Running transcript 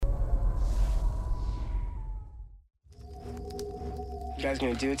You guys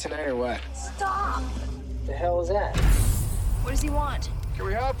gonna do it tonight or what? Stop! The hell is that? What does he want? Can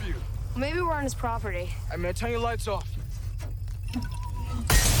we help you? Maybe we're on his property. Hey, man, turn your lights off.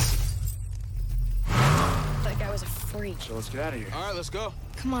 That guy was a freak. So let's get out of here. All right, let's go.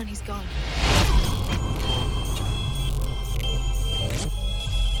 Come on, he's gone.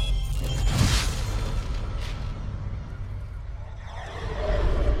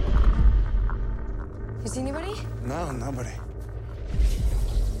 You see anybody? No, nobody.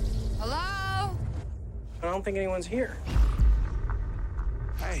 Hello? I don't think anyone's here.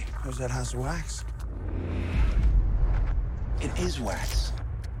 Hey, where's that house of wax? It is wax.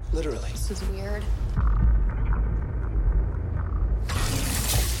 Literally. This is weird.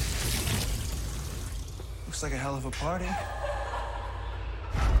 Looks like a hell of a party.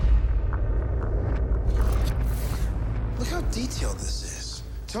 Look how detailed this is.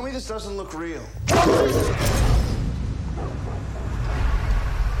 Tell me this doesn't look real.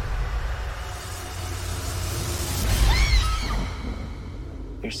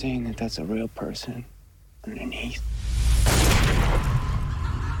 You're saying that that's a real person underneath?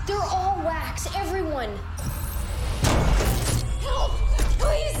 They're all wax, everyone. Help!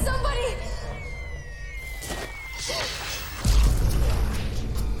 Please, somebody!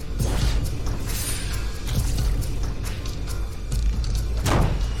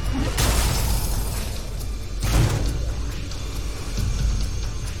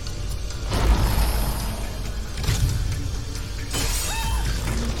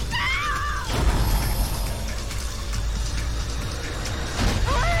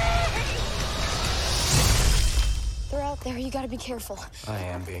 They're out there. You gotta be careful. I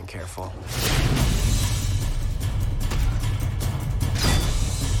am being careful.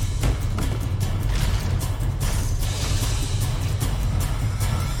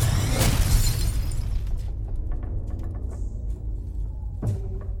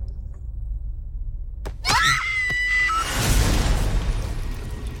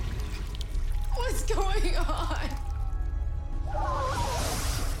 What's going on?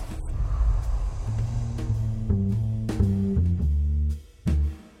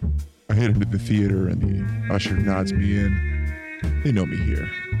 I head into the theater and the usher nods me in. They know me here.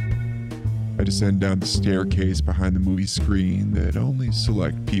 I descend down the staircase behind the movie screen that only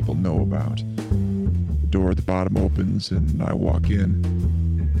select people know about. The door at the bottom opens and I walk in.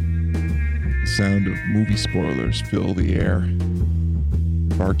 The sound of movie spoilers fill the air.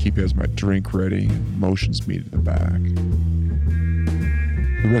 The barkeep has my drink ready and motions me to the back.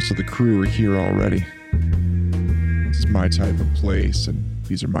 The rest of the crew are here already. This is my type of place, and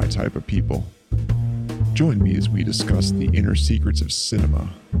these are my type of people. Join me as we discuss the inner secrets of cinema.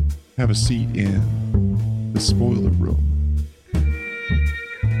 Have a seat in the spoiler room.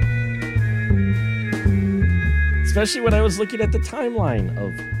 Especially when I was looking at the timeline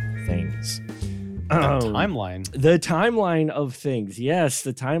of things. Timeline? The timeline of things. Yes,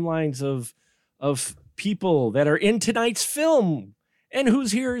 the timelines of people that are in tonight's film. And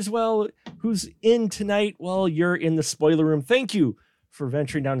who's here as well? Who's in tonight? Well, you're in the spoiler room. Thank you for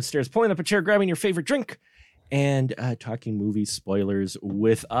venturing down the stairs, pulling up a chair, grabbing your favorite drink, and talking movie spoilers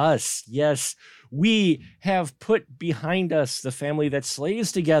with us. Yes, we have put behind us the family that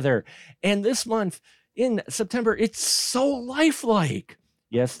slays together. And this month in September, it's so lifelike.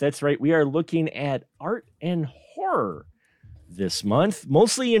 Yes, that's right. We are looking at art and horror this month,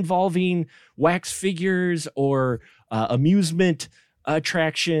 mostly involving wax figures or amusement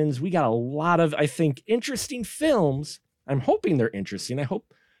attractions. We got a lot of, I think, interesting films. I'm hoping they're interesting. I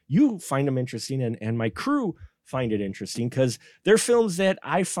hope you find them interesting and my crew find it interesting, because they're films that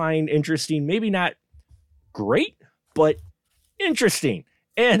I find interesting, maybe not great, but interesting.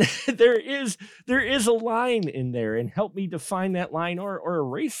 And there is a line in there, and help me define that line or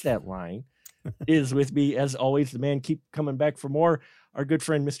erase that line is with me, as always, the man keep coming back for more, our good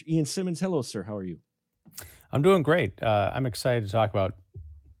friend, Mr. Ian Simmons. Hello, sir. How are you? I'm doing great. I'm excited to talk about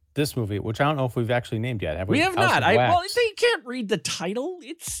this movie, which I don't know if we've actually named yet. Have we? We have House not. of Wax. Well, they can't read the title.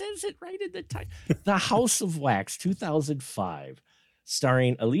 It says it right in the title. The House of Wax, 2005,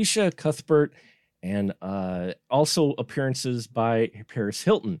 starring Alicia Cuthbert, and also appearances by Paris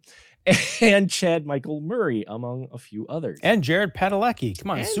Hilton and Chad Michael Murray, among a few others. And Jared Padalecki.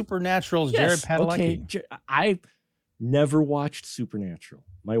 Come on, And- Supernatural's Yes, Jared Padalecki. okay. I've never watched Supernatural.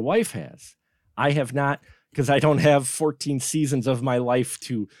 My wife has. I have not, because I don't have 14 seasons of my life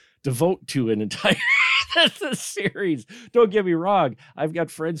to devote to an entire series. Don't get me wrong. I've got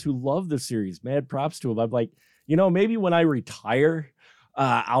friends who love the series. Mad props to them. I'm like, maybe when I retire,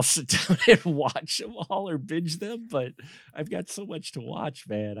 I'll sit down and watch them all or binge them, but I've got so much to watch,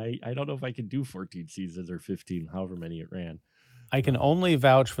 man. I don't know if I can do 14 seasons or 15, however many it ran. I can only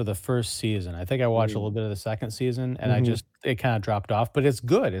vouch for the first season. I think I watched a little bit of the second season, and it kind of dropped off. But it's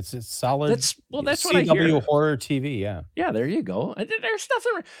good. It's solid. That's what I hear. CW horror TV. Yeah. Yeah, there you go. There's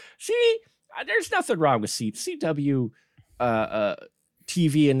nothing. See, there's nothing wrong with CW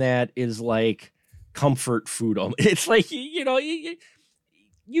TV, and that is like comfort food. It's like you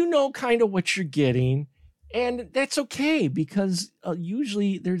know kind of what you're getting, and that's okay because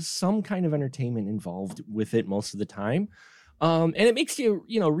usually there's some kind of entertainment involved with it most of the time. And it makes you,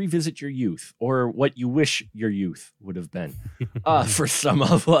 revisit your youth or what you wish your youth would have been for some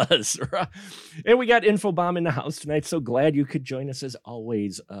of us. And we got Infobomb in the house tonight. So glad you could join us as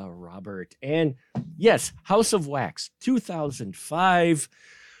always, Robert. And yes, House of Wax 2005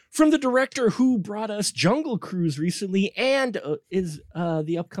 from the director who brought us Jungle Cruise recently and is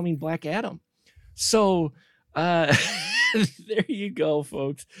the upcoming Black Adam. So there you go,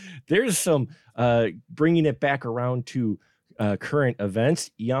 folks. There's some bringing it back around to current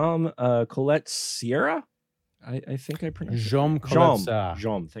events. Yam Colette Sierra, I think I pronounced Jaume Colette.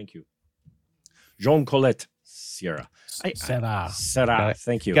 Jaume, thank you. Jaume Colette Sierra. Serra.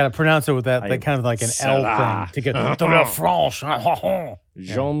 Thank you. Got to pronounce it with that kind of like an L thing to get to la France.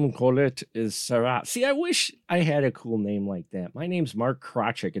 Jaume Colette is Serra. See, I wish I had a cool name like that. My name's Mark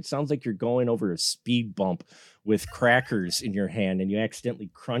Krachik. It sounds like you're going over a speed bump with crackers in your hand and you accidentally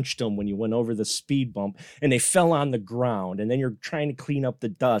crunched them when you went over the speed bump and they fell on the ground and then you're trying to clean up the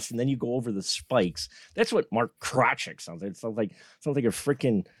dust and then you go over the spikes. That's what Mark Krachik sounds like. It sounds like a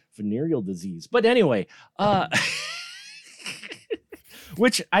freaking venereal disease. But anyway,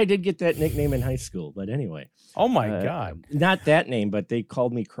 which I did get that nickname in high school. But anyway. Oh my God. Not that name, but they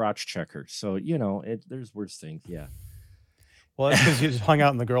called me Crotch Checker. So, there's worse things. Yeah. Well, that's because you just hung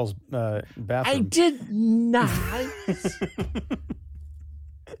out in the girls' bathroom. I did not.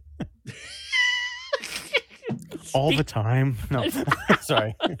 All the time. No,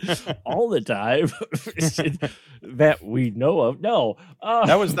 sorry. All the time that we know of. No,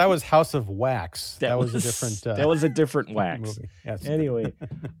 that was House of Wax. That was a different. That was a different Wax movie. Yes. Anyway,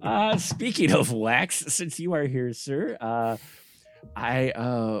 speaking of Wax, since you are here, sir,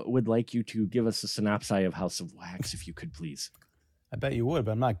 I would like you to give us a synopsis of House of Wax, if you could, please. I bet you would,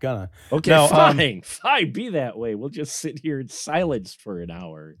 but I'm not gonna. Okay, no, fine. Fine, be that way. We'll just sit here in silence for an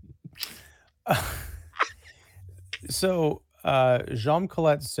hour. So, Jaume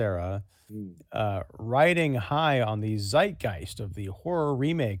Colette Serra, riding high on the zeitgeist of the horror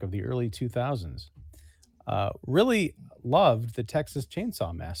remake of the early 2000s, really loved the Texas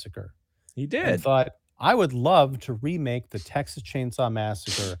Chainsaw Massacre. He did. And thought, I would love to remake the Texas Chainsaw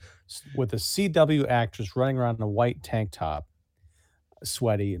Massacre with a CW actress running around in a white tank top,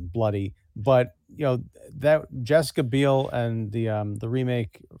 sweaty and bloody. But that Jessica Biel and the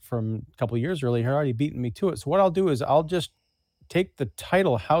remake from a couple of years earlier had already beaten me to it. So what I'll do is I'll just take the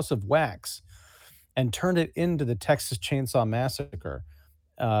title House of Wax and turn it into the Texas Chainsaw Massacre,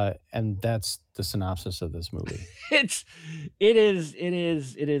 and that's the synopsis of this movie. It is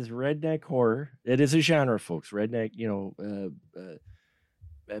redneck horror. It is a genre, folks. Redneck,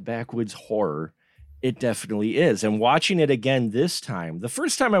 backwoods horror. It definitely is. And watching it again this time, the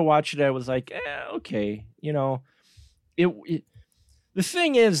first time I watched it, I was like, okay. The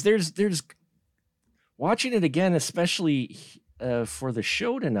thing is, there's watching it again, especially for the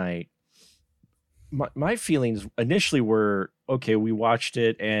show tonight, my feelings initially were, okay, we watched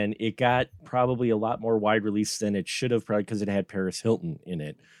it and it got probably a lot more wide release than it should have, probably because it had Paris Hilton in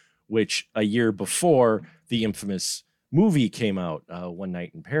it, which a year before the infamous movie came out, One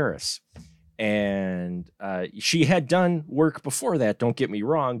Night in Paris. And she had done work before that, don't get me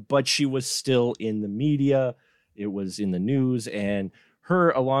wrong, but she was still in the media. It was in the news, and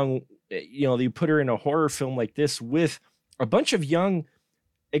her along, they put her in a horror film like this with a bunch of young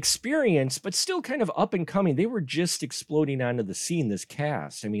experience, but still kind of up and coming. They were just exploding onto the scene, this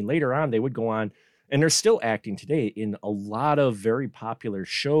cast. I mean, later on, they would go on, and they're still acting today in a lot of very popular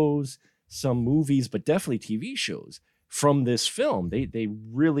shows, some movies, but definitely TV shows. From this film, they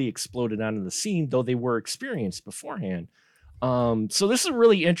really exploded onto the scene, though they were experienced beforehand. So this is a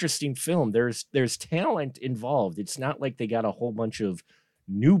really interesting film. There's talent involved. It's not like they got a whole bunch of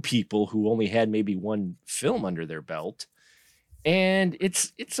new people who only had maybe one film under their belt. And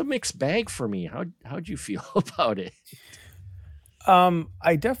it's a mixed bag for me. How'd you feel about it?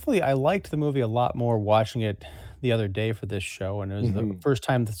 I liked the movie a lot more watching it the other day for this show, and it was the first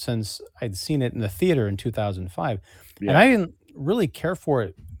time since I'd seen it in the theater in 2005. Yeah. And I didn't really care for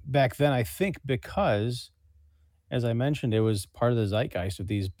it back then, I think, because as I mentioned, it was part of the zeitgeist of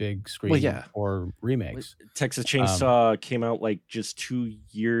these big screen yeah. or remakes. Texas Chainsaw came out like just 2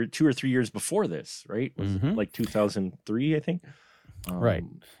 or 3 years before this, right? Was it like 2003, I think. Right.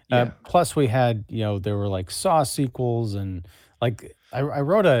 Yeah. Plus, we had, there were like Saw sequels, and like I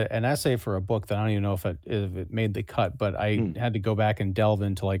wrote an essay for a book that I don't even know if it made the cut, but I had to go back and delve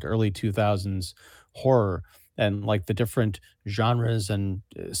into like early 2000s horror and like the different genres and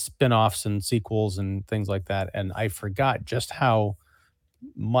spin-offs and sequels and things like that. And I forgot just how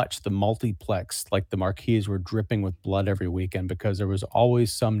much the multiplex, like the marquees, were dripping with blood every weekend because there was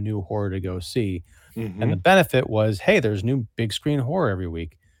always some new horror to go see. And the benefit was, hey, there's new big screen horror every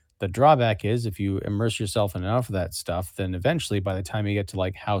week. The drawback is if you immerse yourself in enough of that stuff, then eventually by the time you get to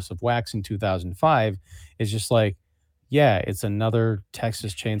like House of Wax in 2005, it's just like, yeah, it's another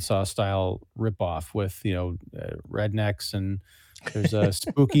Texas Chainsaw style ripoff with, rednecks, and there's a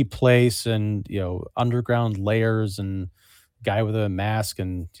spooky place and, underground layers and guy with a mask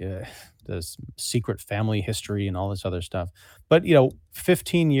and this secret family history and all this other stuff. But,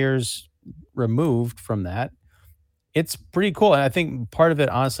 15 years removed from that, it's pretty cool. And I think part of it,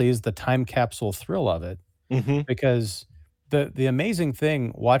 honestly, is the time capsule thrill of it. Because the amazing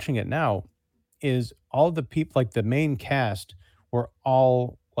thing watching it now is all the people, like the main cast, were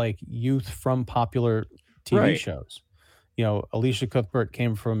all like youth from popular TV shows. Alicia Cuthbert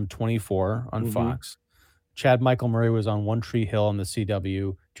came from 24 on Fox. Chad Michael Murray was on One Tree Hill on the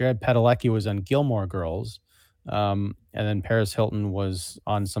CW. Jared Padalecki was on Gilmore Girls. And then Paris Hilton was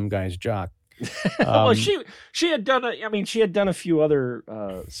on Some Guy's Jock. Well, she had done a few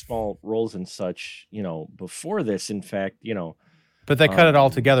other small roles and such, before this. In fact, but they cut it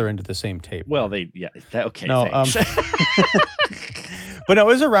all together into the same tape. Well, okay. No, thanks. but no, it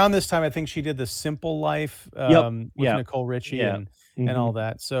was around this time. I think she did The Simple Life with Nicole Richie and all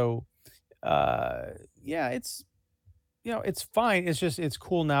that. So, it's it's fine. It's just, it's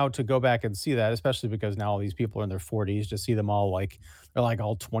cool now to go back and see that, especially because now all these people are in their 40s, to see them all like, they're like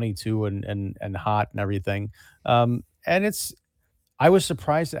all 22 and hot and everything. And I was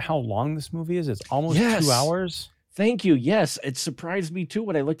surprised at how long this movie is. It's almost 2 hours. Thank you. Yes, it surprised me too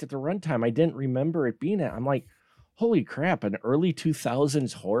when I looked at the runtime. I didn't remember it being I'm like, holy crap, an early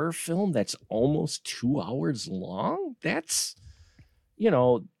 2000s horror film that's almost 2 hours long? That's,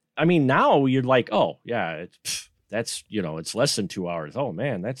 now you're like, oh, yeah, that's, it's less than 2 hours. Oh,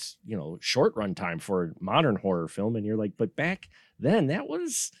 man, that's, short runtime for a modern horror film. And you're like, but back then that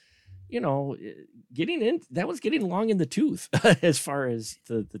was, getting long in the tooth as far as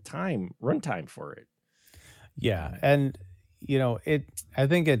the runtime for it. Yeah. And, I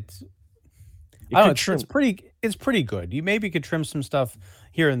think it's pretty good. You maybe could trim some stuff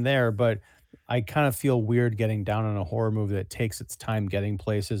here and there, but I kind of feel weird getting down on a horror movie that takes its time getting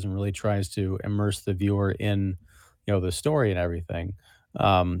places and really tries to immerse the viewer in, the story and everything.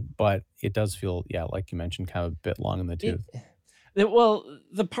 But it does feel, like you mentioned, kind of a bit long in the tooth.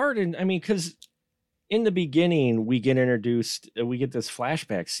 The part because in the beginning we get introduced, we get this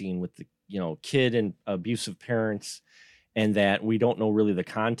flashback scene with the, kid and abusive parents, and that we don't know really the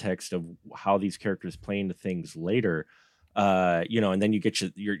context of how these characters play into things later. And then you get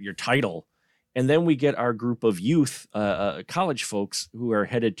your title, and then we get our group of youth, college folks who are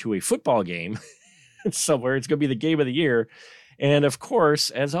headed to a football game somewhere. It's going to be the game of the year. And of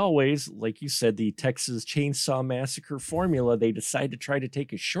course, as always, like you said, the Texas Chainsaw Massacre formula, they decide to try to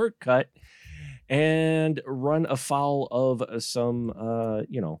take a shortcut and run afoul of some,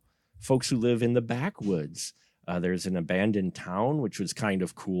 folks who live in the backwoods. There's an abandoned town, which was kind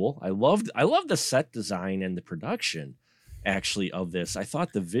of cool. I loved the set design and the production, actually, of this. I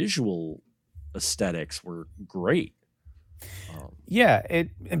thought the visual aesthetics were great.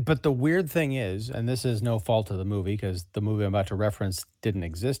 But the weird thing is, and this is no fault of the movie because the movie I'm about to reference didn't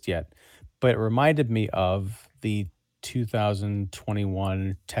exist yet, but it reminded me of the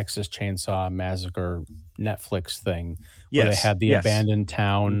 2021 Texas Chainsaw Massacre Netflix thing, where they had the abandoned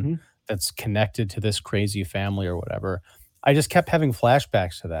town that's connected to this crazy family or whatever. I just kept having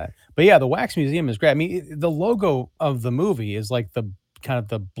flashbacks to that. But yeah, the Wax Museum is great. I mean, the logo of the movie is like the kind of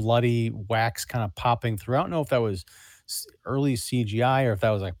the bloody wax kind of popping through. I don't know if that was early CGI or if that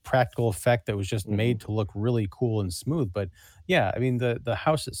was like practical effect that was just made to look really cool and smooth. But yeah, I mean, the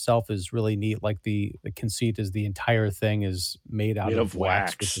house itself is really neat. Like the conceit is the entire thing is made out of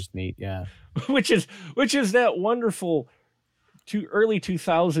wax, which is neat. Yeah. which is that wonderful early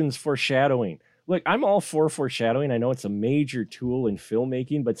 2000s foreshadowing. Look, I'm all for foreshadowing. I know it's a major tool in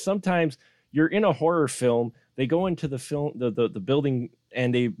filmmaking, but sometimes you're in a horror film, they go into the film, the building,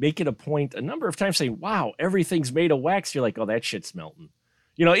 and they make it a point a number of times saying, wow, everything's made of wax. You're like, oh, that shit's melting.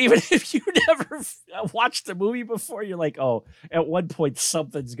 You know, even if you never watched the movie before, you're like, oh, at one point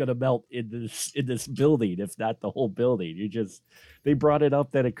something's gonna melt in this building, if not the whole building. They brought it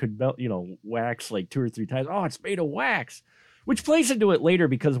up that it could melt, you know, wax like 2 or 3 times. Oh, it's made of wax, which plays into it later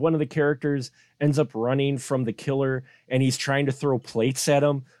because one of the characters ends up running from the killer and he's trying to throw plates at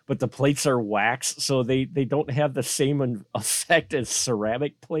him, but the plates are wax, so they don't have the same effect as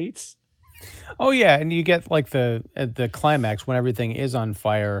ceramic plates. Oh yeah, and you get like at the climax when everything is on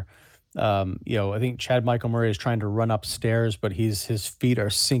fire. You know, I think Chad Michael Murray is trying to run upstairs, but his feet are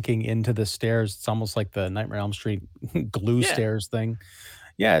sinking into the stairs. It's almost like the Nightmare on Elm Street glue stairs thing.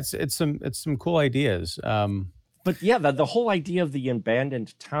 Yeah, it's some cool ideas. But yeah, the whole idea of the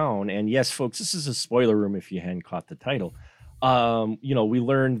abandoned town, and yes, folks, this is a spoiler room if you hadn't caught the title. You know, we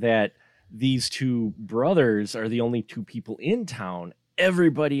learned that these 2 brothers are the only 2 people in town.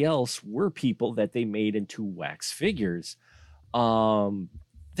 Everybody else were people that they made into wax figures.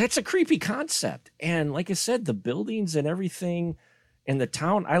 That's a creepy concept. And like I said, the buildings and everything and the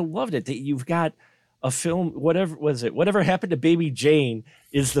town, I loved it. That you've got a film, whatever happened to Baby Jane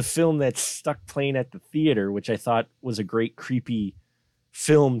is the film that's stuck playing at the theater, which I thought was a great creepy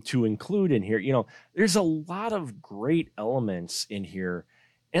film to include in here. You know, there's a lot of great elements in here.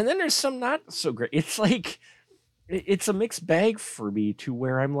 And then there's some not so great. It's like, it's a mixed bag for me to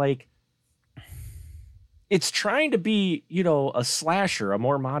where I'm like, it's trying to be, you know, a slasher, a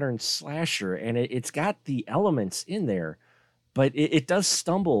more modern slasher, and it's got the elements in there, but it does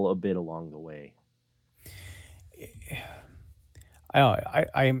stumble a bit along the way.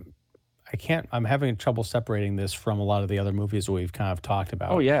 I'm having trouble separating this from a lot of the other movies we've kind of talked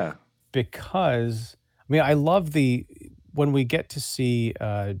about. Oh yeah. Because I mean, I love when we get to see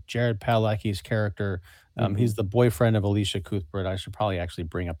Jared Padalecki's character. He's the boyfriend of Alicia Cuthbert. I should probably actually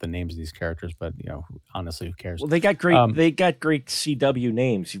bring up the names of these characters, but you know, honestly, who cares? Well, they got great CW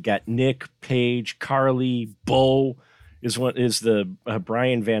names. You've got Nick, Paige, Carly, Bo is the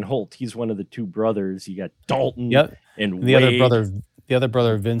Brian Van Holt. He's one of the 2 brothers. You got Dalton, and the Wade. other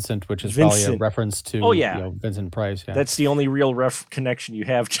brother Vincent, which is probably a reference to you know, Vincent Price. Yeah. That's the only real connection you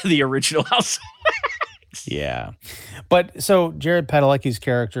have to the original House. Yeah, but so Jared Padalecki's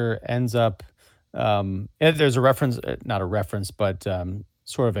character ends up. There's a reference, not a reference, but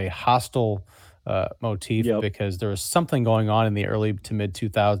sort of a hostile motif because there was something going on in the early to mid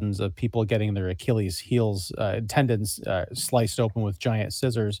 2000s of people getting their Achilles heels tendons sliced open with giant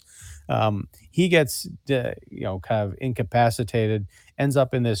scissors. He gets you know, kind of incapacitated, ends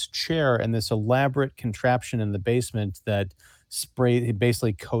up in this chair and this elaborate contraption in the basement that he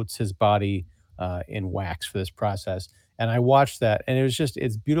basically coats his body in wax for this process. And I watched that, and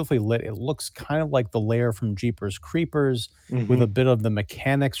it's beautifully lit. It looks kind of like the lair from Jeepers Creepers with a bit of the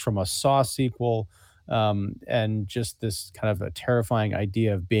mechanics from a Saw sequel, and just this kind of a terrifying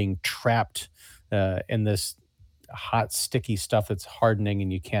idea of being trapped in this hot, sticky stuff that's hardening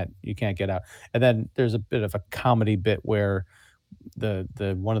and you can't get out. And then there's a bit of a comedy bit where the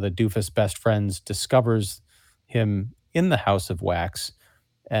one of the doofus best friends discovers him in the house of wax,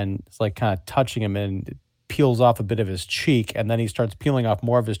 and it's like kind of touching him and peels off a bit of his cheek, and then he starts peeling off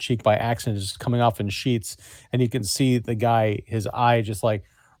more of his cheek by accident, just coming off in sheets, and you can see the guy, his eye just like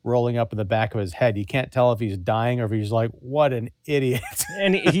rolling up in the back of his head. You can't tell if he's dying or if he's like, what an idiot.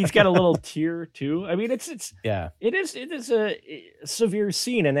 And he's got a little tear too. I mean, it is a severe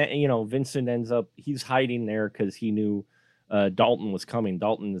scene, and that, you know, Vincent ends up, he's hiding there because he knew Dalton was coming.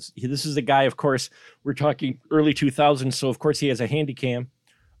 This is the guy, of course, we're talking early 2000s, so of course he has a handy cam,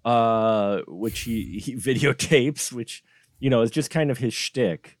 which he videotapes, which, you know, is just kind of his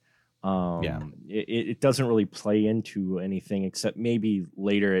shtick. It doesn't really play into anything except maybe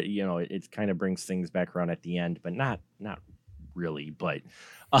later, you know, it kind of brings things back around at the end, but not really. But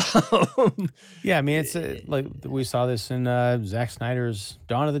yeah, I mean, it's like we saw this in Zack Snyder's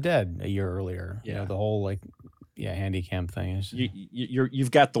Dawn of the Dead a year earlier. You know, the whole like handy cam thing is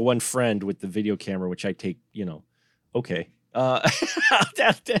you've got the one friend with the video camera, which I take, you know, okay.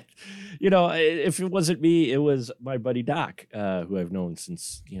 You know, if it wasn't me, it was my buddy Doc, who I've known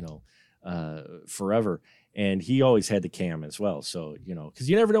since, you know, forever, and he always had the cam as well. So, you know, because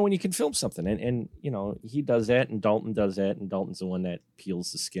you never know when you can film something, and you know, he does that, and Dalton does that, and Dalton's the one that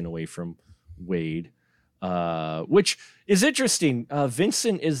peels the skin away from Wade, which is interesting.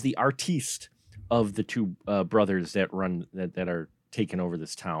 Vincent is the artiste of the 2 brothers that are taking over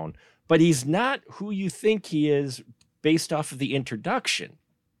this town, but he's not who you think he is based off of the introduction,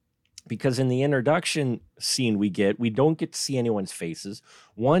 because in the introduction scene we don't get to see anyone's faces.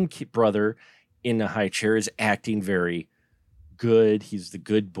 One brother in the high chair is acting very good. He's the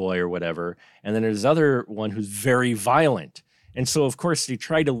good boy or whatever. And then there's other one who's very violent. And so, of course, they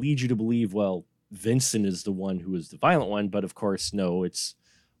try to lead you to believe, well, Vincent is the one who is the violent one. But of course, no, it's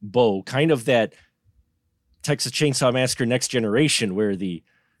Bo. Kind of that Texas Chainsaw Massacre Next Generation, where the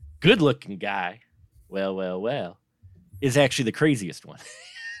good-looking guy, well, is actually the craziest one.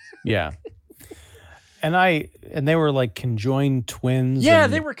 Yeah. And they were like conjoined twins. Yeah,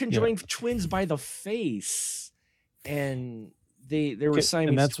 and, they were conjoined twins by the face. And they were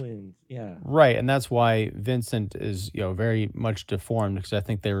Siamese twins. Yeah. Right. And that's why Vincent is, very much deformed, because I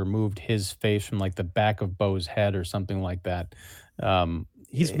think they removed his face from like the back of Bo's head or something like that.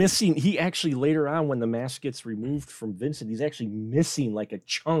 He's missing. He actually later on, when the mask gets removed from Vincent, he's actually missing like a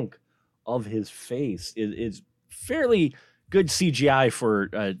chunk of his face. It's fairly good CGI for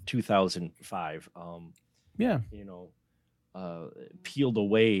 2005. Yeah, peeled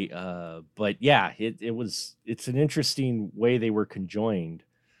away. But yeah, it's an interesting way they were conjoined.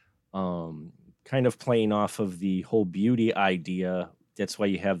 Kind of playing off of the whole beauty idea. That's why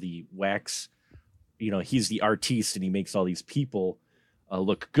you have the wax. He's the artiste and he makes all these people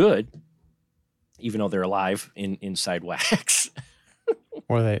look good, even though they're alive inside wax.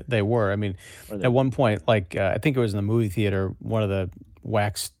 Or they were. I mean, at one point, like I think it was in the movie theater, one of the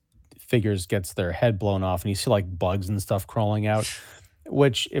wax figures gets their head blown off, and you see like bugs and stuff crawling out.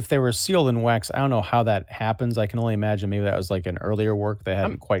 Which, if they were sealed in wax, I don't know how that happens. I can only imagine maybe that was like an earlier work. They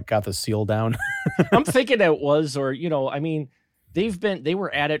hadn't quite got the seal down. I'm thinking it was, or I mean, they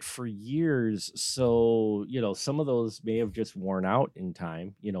were at it for years, so some of those may have just worn out in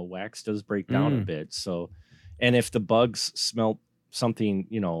time. Wax does break down a bit, so, and if the bugs smelt something,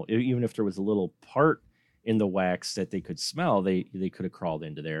 even if there was a little part in the wax that they could smell, they could have crawled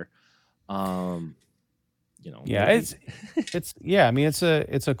into there. Yeah, it's yeah. I mean, it's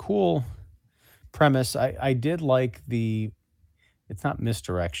a cool premise. I did like it's not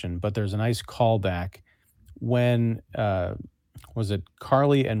misdirection, but there's a nice callback when was it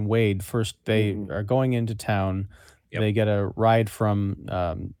Carly and Wade first? They are going into town. Yep. They get a ride from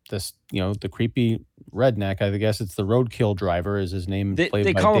this, the creepy redneck. I guess it's the roadkill driver is his name. They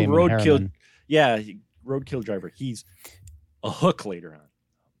by call him Damon roadkill. Harriman. Yeah, roadkill driver. He's a hook later on.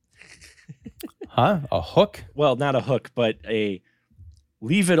 Huh? A hook? Well, not a hook, but a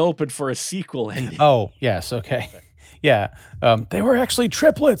leave it open for a sequel ending. Oh, yes. Okay. Yeah. They were actually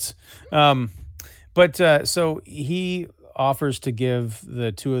triplets. But so he offers to give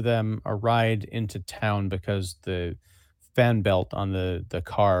the two of them a ride into town because the fan belt on the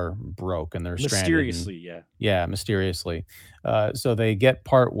car broke and they're stranded. Mysteriously, yeah. Yeah, mysteriously. So they get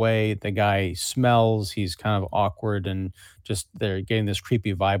part way. The guy smells. He's kind of awkward and just they're getting this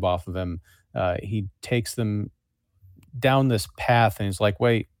creepy vibe off of him. He takes them down this path and he's like,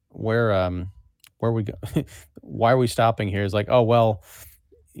 wait, where we go? Why are we stopping here? He's like, oh, well,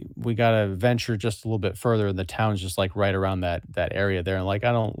 we got to venture just a little bit further. And the town's just like right around that area there. And like,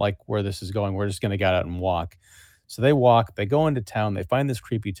 I don't like where this is going. We're just going to get out and walk. So they walk, they go into town. They find this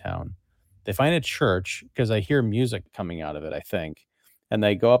creepy town. They find a church because I hear music coming out of it, I think. And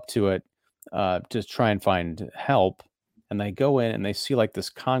they go up to it to try and find help. And they go in and they see like this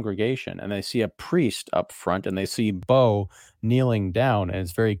congregation and they see a priest up front and they see Bo kneeling down and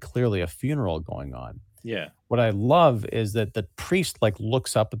it's very clearly a funeral going on. Yeah. What I love is that the priest like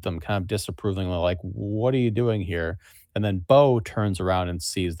looks up at them kind of disapprovingly, like, what are you doing here? And then Bo turns around and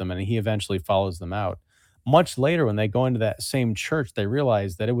sees them and he eventually follows them out. Much later, when they go into that same church, they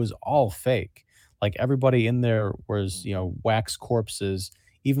realize that it was all fake. Like everybody in there was, wax corpses,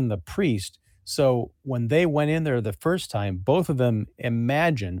 even the priest. So when they went in there the first time, both of them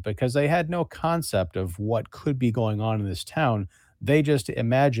imagined, because they had no concept of what could be going on in this town, they just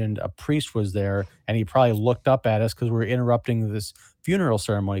imagined a priest was there and he probably looked up at us because we were interrupting this funeral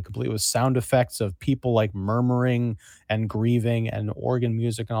ceremony complete with sound effects of people like murmuring and grieving and organ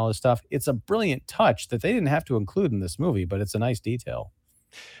music and all this stuff. It's a brilliant touch that they didn't have to include in this movie, but it's a nice detail.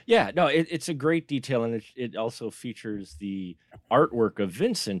 Yeah, no, it's a great detail. And it also features the artwork of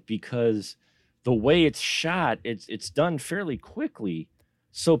Vincent because the way it's shot, it's done fairly quickly.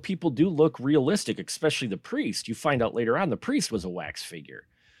 So people do look realistic, especially the priest. You find out later on the priest was a wax figure.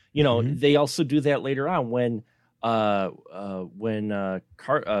 They also do that later on when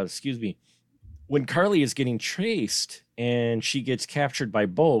Carly is getting chased and she gets captured by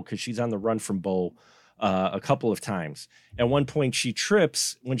Bo because she's on the run from Bo a couple of times. At one point she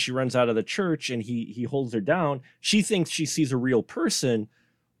trips when she runs out of the church and he holds her down. She thinks she sees a real person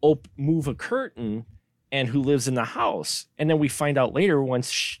move a curtain and who lives in the house. And then we find out later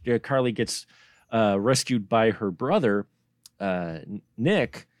once Carly gets rescued by her brother,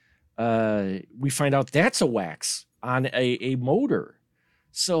 Nick, we find out that's a wax on a motor.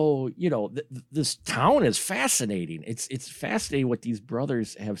 So, this town is fascinating. It's fascinating what these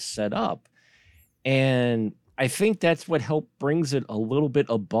brothers have set up. And I think that's what helped brings it a little bit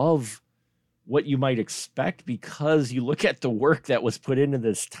above what you might expect, because you look at the work that was put into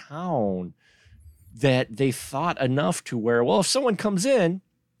this town, that they thought enough to where, well, if someone comes in,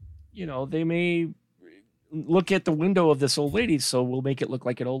 they may look at the window of this old lady, so we'll make it look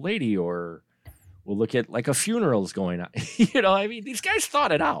like an old lady, or we'll look at like a funeral's going on. I mean, these guys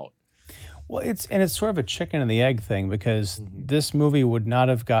thought it out. Well, it's sort of a chicken and the egg thing, because this movie would not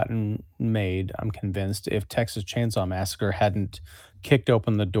have gotten made, I'm convinced, if Texas Chainsaw Massacre hadn't kicked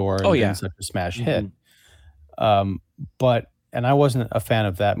open the door and been such a smash hit. And I wasn't a fan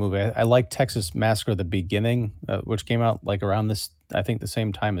of that movie. I liked Texas Massacre: The Beginning, which came out like around this, I think, the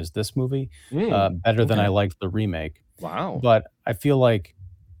same time as this movie, better than I liked the remake. Wow. But I feel like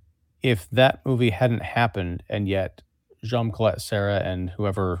if that movie hadn't happened, and yet Jean Colette Serra and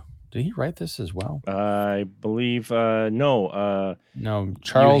whoever, did he write this as well? I believe no. No,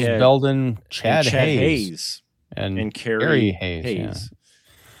 Charles Belden, Chad Hayes, and Carrie Hayes.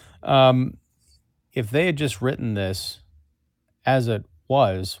 Yeah. If they had just written this as it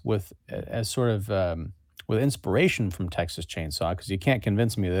was, with as sort of with inspiration from Texas Chainsaw, because you can't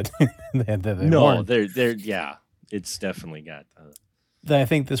convince me that they weren't. they're it's definitely got. Then I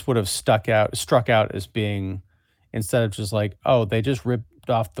think this would have struck out as being, instead of just like, oh, they just ripped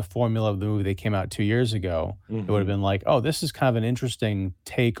off the formula of the movie that came out 2 years ago. It would have been like, oh, this is kind of an interesting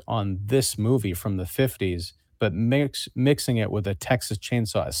take on this movie from the 50s, but mixing it with a Texas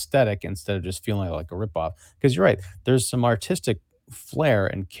Chainsaw aesthetic instead of just feeling like a ripoff. Because you're right, there's some artistic flair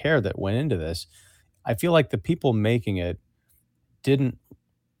and care that went into this. I feel like the people making it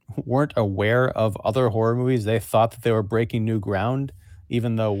weren't aware of other horror movies. They thought that they were breaking new ground,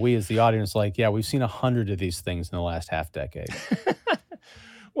 even though we as the audience, like, yeah, we've seen 100 of these things in the last half decade.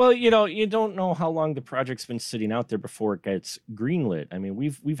 Well, you don't know how long the project's been sitting out there before it gets greenlit. I mean,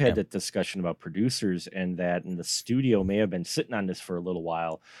 we've had that discussion about producers, and the studio may have been sitting on this for a little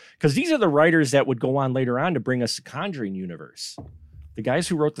while, because these are the writers that would go on later on to bring us the Conjuring universe. The guys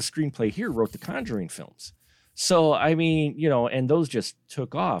who wrote the screenplay here wrote the Conjuring films. So, I mean, and those just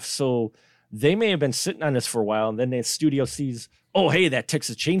took off. So they may have been sitting on this for a while, and then the studio sees, oh, hey, that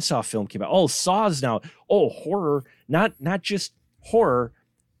Texas Chainsaw film came out. Oh, Saw's now. Oh, horror. Not just horror,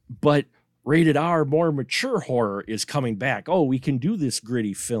 but rated R, more mature horror is coming back. Oh, we can do this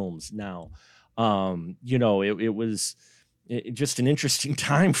gritty films now. It was just an interesting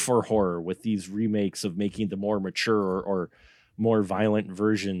time for horror with these remakes of making the more mature or more violent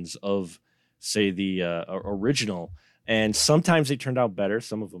versions of, say, the original. And sometimes they turned out better,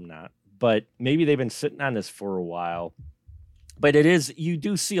 some of them not. But maybe they've been sitting on this for a while. But you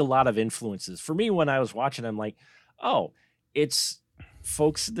do see a lot of influences. For me, when I was watching, I'm like, oh, it's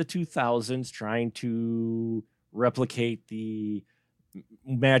folks in the 2000s trying to replicate the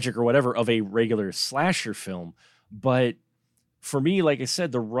magic or whatever of a regular slasher film. But for me, like I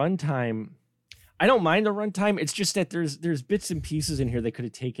said, the runtime, I don't mind the runtime. It's just that there's bits and pieces in here they could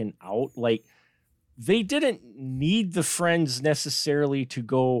have taken out. Like, they didn't need the friends necessarily to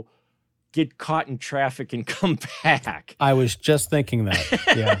go get caught in traffic and come back. I was just thinking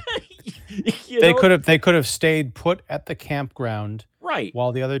that. Yeah. They could have stayed put at the campground, right,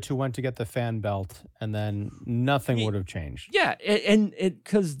 while the other two went to get the fan belt, and then nothing would have changed. Yeah, and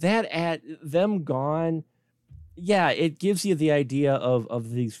because that at them gone, yeah, it gives you the idea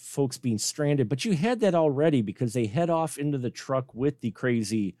of these folks being stranded, but you had that already, because they head off into the truck with the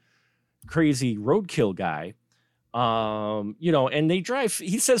crazy roadkill guy. And they drive,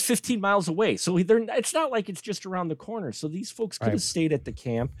 he says 15 miles away. So it's not like it's just around the corner. So these folks could have stayed at the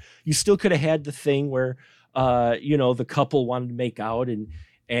camp. You still could have had the thing where, the couple wanted to make out, and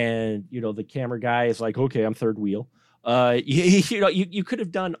the camera guy is like, okay, I'm third wheel. You could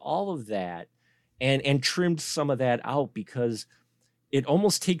have done all of that and trimmed some of that out, because it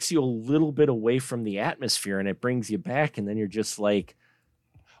almost takes you a little bit away from the atmosphere and it brings you back. And then you're just like,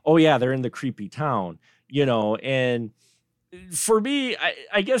 oh yeah, they're in the creepy town. And for me,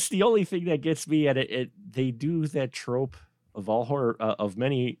 I guess the only thing that gets me at it, they do that trope of all horror, of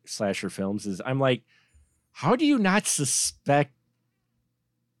many slasher films, is I'm like, how do you not suspect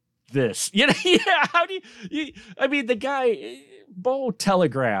this? How do you I mean, the guy, Bo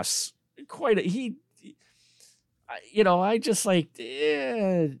telegraphs I just like,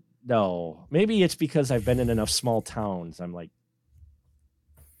 no, maybe it's because I've been in enough small towns. I'm like,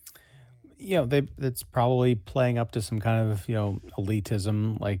 it's probably playing up to some kind of,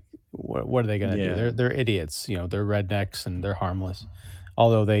 elitism. Like, what are they going to do? They're idiots. They're rednecks and they're harmless.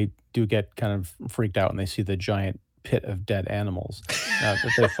 Although they do get kind of freaked out when they see the giant pit of dead animals that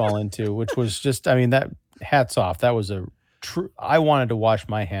they fall into, which was just, I mean, that hats off. That was a true, I wanted to wash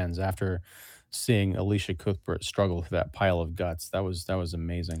my hands after seeing Alicia Cuthbert struggle through that pile of guts. That was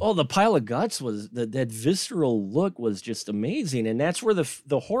amazing. Oh, the pile of guts was that visceral look was just amazing, and that's where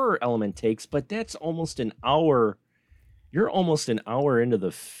the horror element takes. But that's almost an hour. You're almost an hour into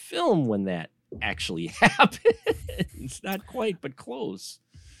the film when that actually happens. Not quite, but close.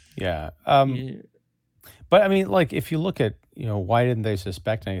 Yeah. Yeah. But I mean, like, if you look at, why didn't they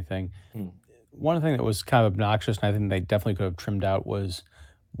suspect anything? One thing that was kind of obnoxious, and I think they definitely could have trimmed out, was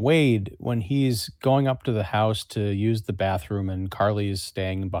Wade, when he's going up to the house to use the bathroom and Carly's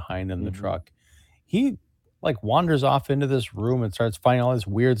staying behind in the truck. He like wanders off into this room and starts finding all this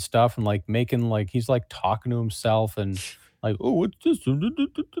weird stuff and like making like, he's like talking to himself and like, oh, what's this?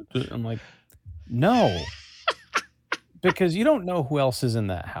 I'm like, no, because you don't know who else is in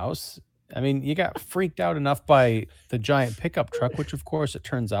that house. I mean, you got freaked out enough by the giant pickup truck, which of course it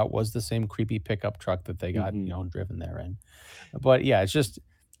turns out was the same creepy pickup truck that they got, driven there in. But yeah, it's just,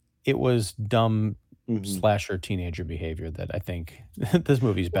 it was dumb slasher teenager behavior that I think this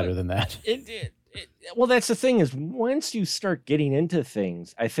movie's better than that. Well, that's the thing, is once you start getting into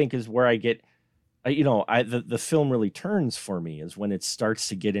things, I think is where I get, the film really turns for me, is when it starts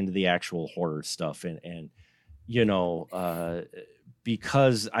to get into the actual horror stuff and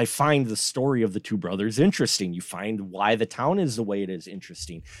because I find the story of the two brothers interesting. You find why the town is the way it is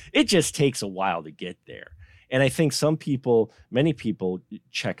interesting. It just takes a while to get there. And I think many people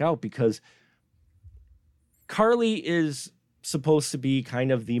check out because Carly is supposed to be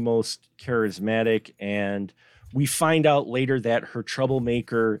kind of the most charismatic, and we find out later that her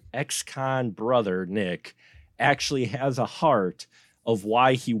troublemaker ex-con brother, Nick, actually has a heart of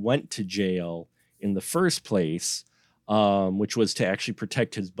why he went to jail in the first place, which was to actually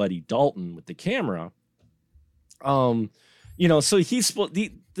protect his buddy Dalton with the camera. So he's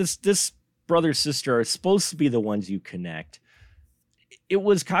this brother sister are supposed to be the ones you connect. It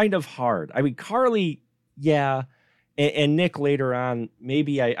was kind of hard. I mean, Carly, yeah, and Nick later on,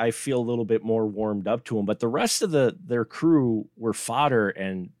 maybe I feel a little bit more warmed up to him, but the rest of their crew were fodder,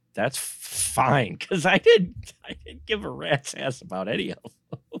 and that's fine because I didn't give a rat's ass about any of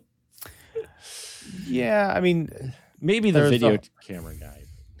them. Yeah, I mean, maybe the video camera guy.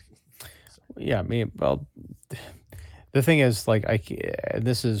 Yeah, I mean, well, the thing is, like,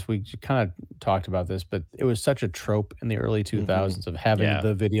 we kind of talked about this, but it was such a trope in the early 2000s of having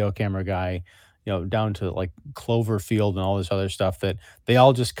the video camera guy, down to like Cloverfield and all this other stuff, that they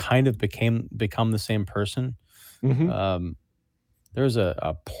all just kind of become the same person. There's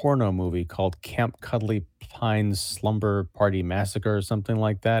a porno movie called Camp Cuddly Pines Slumber Party Massacre or something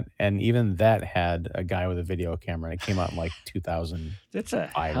like that, and even that had a guy with a video camera, and it came out in like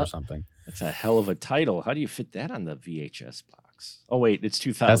 2005 or something. That's a hell of a title. How do you fit that on the VHS box? Oh wait, it's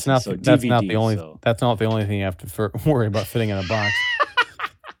 2000. That's not the only thing you have to worry about fitting in a box.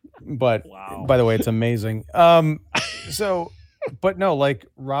 But wow. By the way, it's amazing. But no, like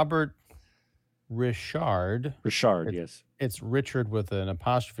Robert Richard, yes. It's Richard with an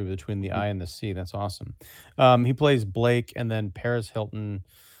apostrophe between the I and the C. That's awesome. He plays Blake, and then Paris Hilton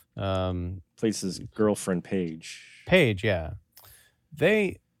plays his girlfriend Paige. Paige, yeah.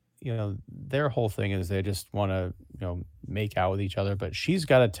 They, their whole thing is they just want to, make out with each other, but she's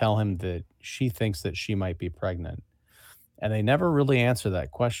got to tell him that she thinks that she might be pregnant. And they never really answer that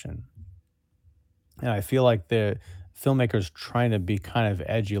question. And I feel like the filmmakers trying to be kind of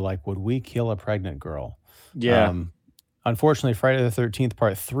edgy, like, would we kill a pregnant girl? Yeah. Unfortunately, Friday the 13th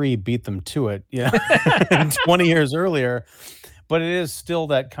Part 3 beat them to it, 20 years earlier. But it is still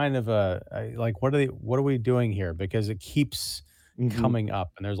that kind of like, what are we doing here? Because it keeps coming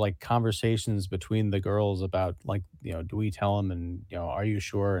up, and there's like conversations between the girls about like, do we tell them, and are you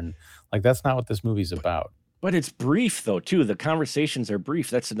sure? And like, that's not what this movie's about. But it's brief though too. The conversations are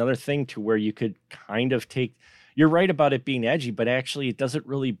brief. That's another thing to where you could kind of take. You're right about it being edgy, but actually it doesn't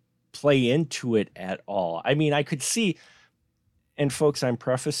really play into it at all. I mean, I could see, and folks, I'm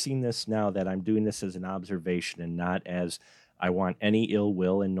prefacing this now that I'm doing this as an observation and not as I want any ill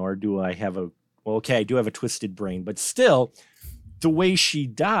will, and nor do I have I do have a twisted brain, but still, the way she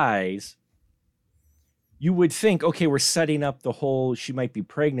dies, you would think, okay, we're setting up the whole, she might be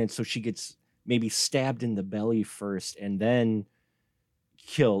pregnant, so she gets maybe stabbed in the belly first and then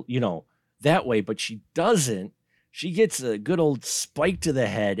killed, that way, but she doesn't. She gets a good old spike to the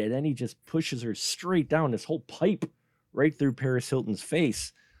head, and then he just pushes her straight down this whole pipe right through Paris Hilton's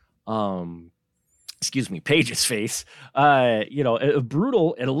face. Paige's face.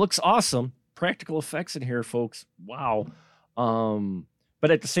 Brutal, and it looks awesome. Practical effects in here, folks. Wow.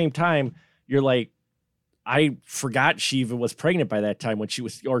 But at the same time, you're like, I forgot she even was pregnant by that time when she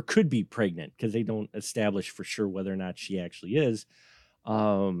was, or could be pregnant, because they don't establish for sure whether or not she actually is.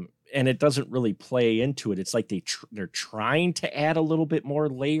 And it doesn't really play into it. It's like they're trying to add a little bit more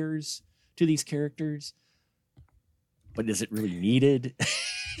layers to these characters, but is it really needed?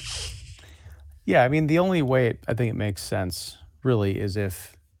 Yeah, I mean, the only way I think it makes sense really is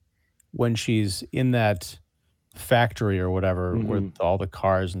if when she's in that factory or whatever with all the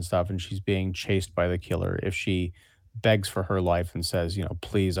cars and stuff and she's being chased by the killer, if she begs for her life and says,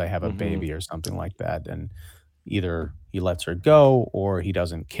 please, I have a baby or something like that, and either he lets her go or he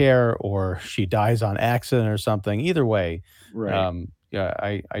doesn't care or she dies on accident or something. Either way, Right. yeah,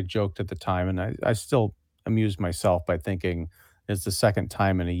 I joked at the time, and I still amused myself by thinking it's the second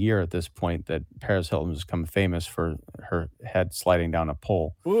time in a year at this point that Paris Hilton has become famous for her head sliding down a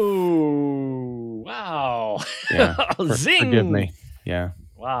pole. Ooh, wow. Yeah, Zing. forgive me. Yeah.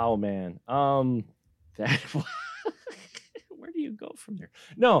 Wow, man. That where do you go from there?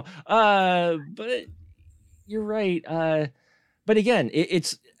 No, but you're right. But again,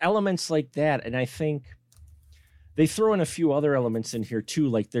 it's elements like that, and I think they throw in a few other elements in here too.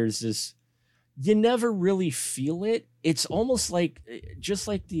 Like there's this, you never really feel it. It's almost like just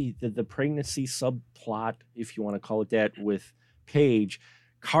like the pregnancy subplot, if you want to call it that, with Paige.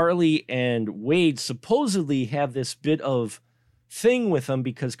 Carly and Wade supposedly have this bit of thing with them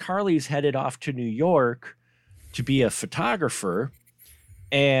because Carly's headed off to New York to be a photographer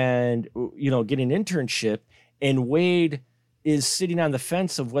and get an internship, and Wade is sitting on the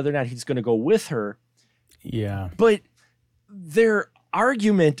fence of whether or not he's going to go with her. Yeah. But their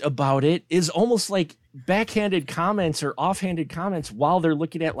argument about it is almost like backhanded comments or offhanded comments while they're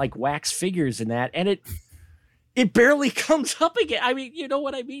looking at like wax figures and that, and it barely comes up again. I mean, you know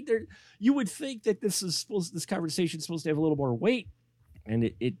what I mean? You would think that this conversation is supposed to have a little more weight,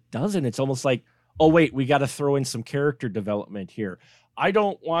 and it doesn't. It's almost like, oh wait, we got to throw in some character development here. I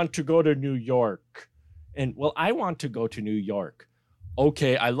don't want to go to New York, and well, I want to go to New York.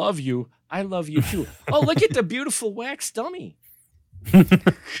 Okay, I love you. I love you too. Oh, look at the beautiful wax dummy.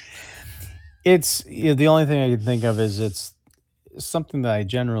 It's the only thing I can think of is it's something that I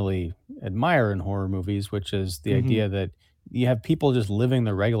generally admire in horror movies, which is the idea that you have people just living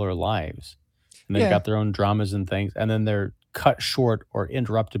their regular lives and they've got their own dramas and things, and then they're cut short or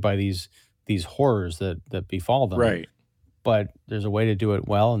interrupted by these horrors that befall them. Right. But there's a way to do it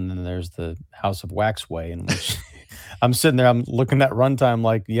well, and then there's the House of Wax way, in which I'm sitting there, I'm looking at runtime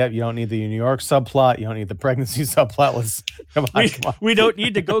like, you don't need the New York subplot, you don't need the pregnancy subplot. Let's come on. We don't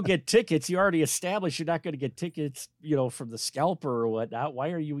need to go get tickets. You already established you're not going to get tickets, from the scalper or whatnot.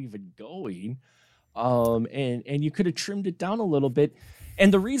 Why are you even going? And you could have trimmed it down a little bit.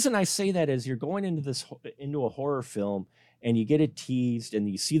 And the reason I say that is you're going into a horror film and you get it teased and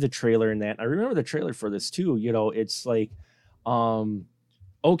you see the trailer and that. I remember the trailer for this too. It's like,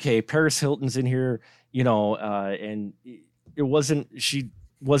 okay, Paris Hilton's in here, and she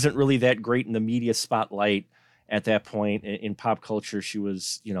wasn't really that great in the media spotlight at that point in pop culture. She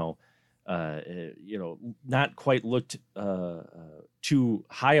was, not quite looked too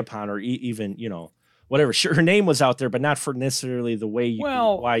high upon, or even, whatever. Sure, her name was out there, but not for necessarily the way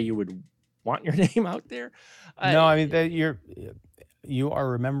why you would want your name out there. No, I mean you are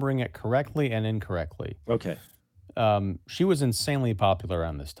remembering it correctly and incorrectly. Okay. She was insanely popular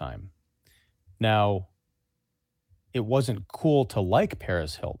around this time. Now, it wasn't cool to like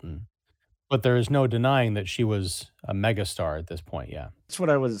Paris Hilton, but there is no denying that she was a megastar at this point. Yeah. That's what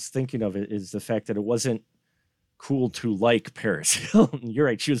I was thinking of, is the fact that it wasn't cool to like Paris Hilton. You're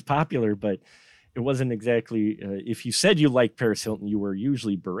right. She was popular, but it wasn't exactly, if you said you liked Paris Hilton, you were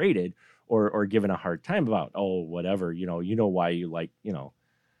usually berated or given a hard time about, oh, whatever, why you like,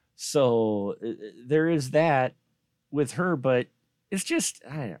 so there is that with her, but it's just,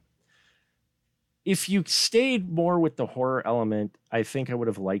 I don't know. If you stayed more with the horror element, I think I would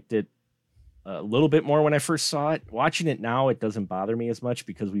have liked it a little bit more when I first saw it. Watching it now, it doesn't bother me as much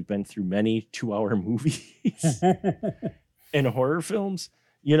because we've been through many 2-hour movies and horror films,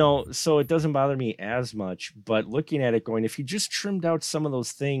 so it doesn't bother me as much. But looking at it going, if you just trimmed out some of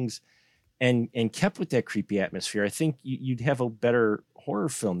those things and kept with that creepy atmosphere, I think you'd have a better horror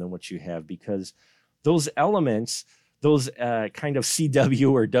film than what you have, because those elements, those kind of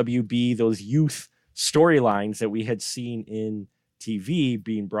CW or WB, those youth storylines that we had seen in TV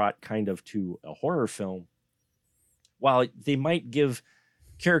being brought kind of to a horror film, while they might give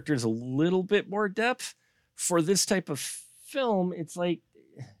characters a little bit more depth for this type of film, it's like,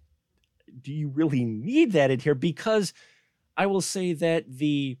 do you really need that in here? Because I will say that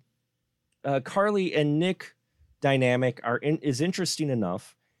the Carly and Nick dynamic is interesting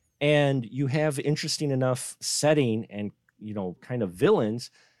enough, and you have interesting enough setting and kind of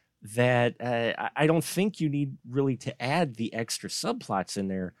villains that I don't think you need really to add the extra subplots in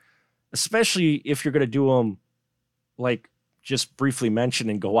there, especially if you're going to do them like just briefly mention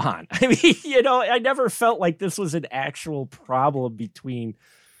and go on. I mean, I never felt like this was an actual problem between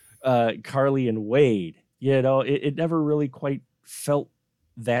Carly and Wade. It never really quite felt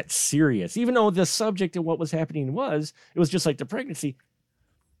that serious, even though the subject and what was happening it was just like the pregnancy.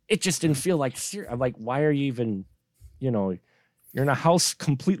 It just didn't feel like serious. I'm like, why are you even, you're in a house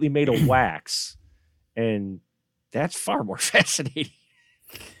completely made of wax, and that's far more fascinating.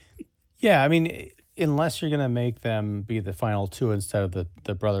 Yeah, I mean, unless you're going to make them be the final two instead of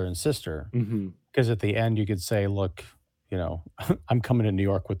the brother and sister, because at the end you could say, look, I'm coming to New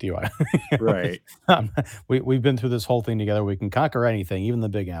York with you. Right. We've been through this whole thing together. We can conquer anything, even the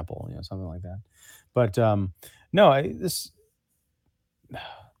Big Apple, something like that. But no, this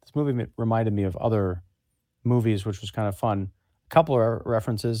movie reminded me of other movies, which was kind of fun. A couple of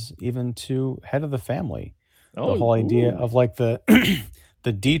references even to Head of the Family. The whole idea of like the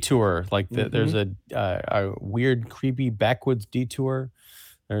the detour, like there's a weird, creepy backwoods detour.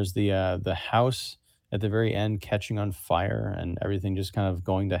 There's the house at the very end catching on fire and everything just kind of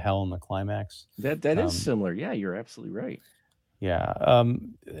going to hell in the climax. That is similar. Yeah, you're absolutely right. Yeah.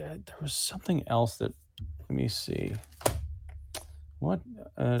 There was something else that, let me see. What?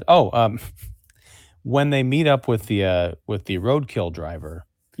 When they meet up with the roadkill driver.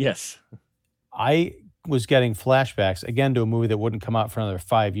 Yes. I was getting flashbacks again to a movie that wouldn't come out for another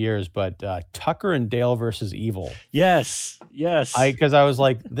 5 years, but Tucker and Dale versus Evil. Yes. Because I was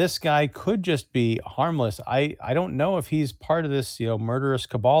like, this guy could just be harmless. I don't know if he's part of this murderous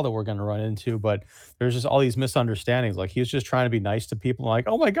cabal that we're going to run into, but there's just all these misunderstandings. Like he was just trying to be nice to people. Like,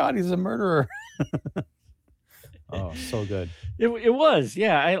 oh my God, he's a murderer. Oh, so good. It was,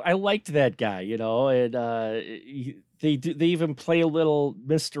 yeah. I liked that guy, and they even play a little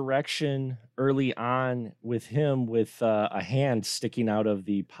misdirection early on with him with a hand sticking out of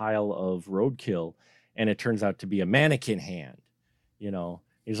the pile of roadkill, and it turns out to be a mannequin hand.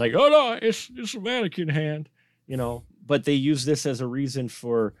 He's like, oh no, it's a mannequin hand. But they use this as a reason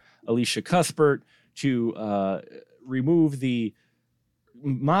for Alicia Cuthbert to remove the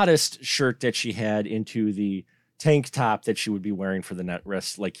modest shirt that she had into the tank top that she would be wearing for the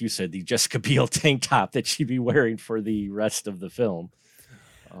rest, like you said, the Jessica Biel tank top that she'd be wearing for the rest of the film.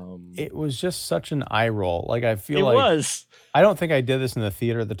 It was just such an eye roll. Like I feel it was. I don't think I did this in the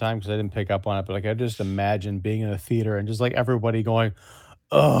theater at the time because I didn't pick up on it, but like I just imagine being in a theater and just like everybody going,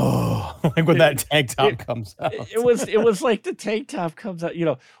 oh, like when that tank top comes out. It was like the tank top comes out,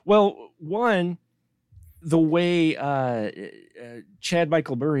 Well, one, the way Chad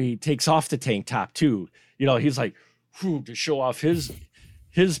Michael Murray takes off the tank top too. He's like, to show off his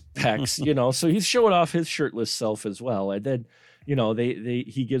pecs, so he's showing off his shirtless self as well. And then,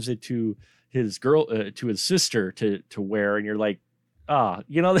 he gives it to his girl, to his sister to wear. And you're like,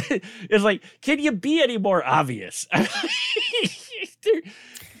 it's like, can you be any more obvious?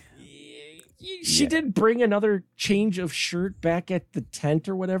 She did bring another change of shirt back at the tent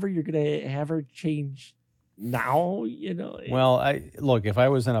or whatever. You're going to have her change now, Well, look, if I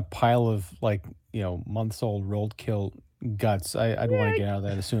was in a pile of months old roadkill guts, I'd want to get out of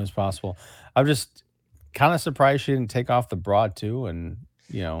that as soon as possible. I'm just kind of surprised she didn't take off the bra too, and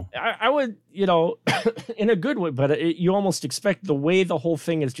I would, in a good way, but you almost expect the way the whole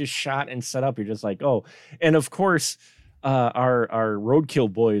thing is just shot and set up. You're just like, oh, and of course, our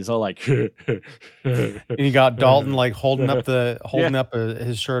roadkill boys are like, and you got Dalton like holding up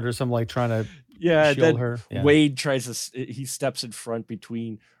his shirt or something, like trying to. Yeah, shield her. Yeah. Wade he steps in front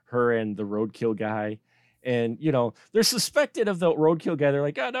between her and the roadkill guy. And, they're suspected of the roadkill guy. They're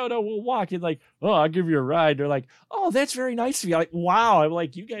like, oh, no, we'll walk. And like, oh, I'll give you a ride. They're like, oh, that's very nice of you. I'm like, wow. I'm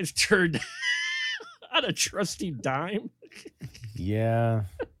like, you guys turned on a trusty dime. Yeah,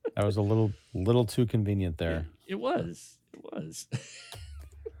 that was a little too convenient there. It was.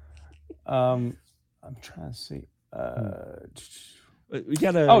 I'm trying to see. We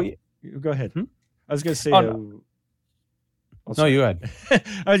got to... Oh, yeah. Go ahead. I was going to say... no, you had.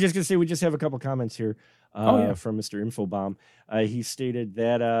 I was just going to say, we just have a couple comments here from Mr. Infobomb. He stated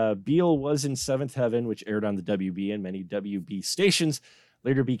that Beale was in Seventh Heaven, which aired on the WB and many WB stations,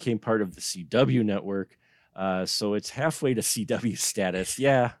 later became part of the CW network. So it's halfway to CW status.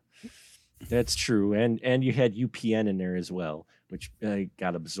 Yeah, that's true. And you had UPN in there as well, which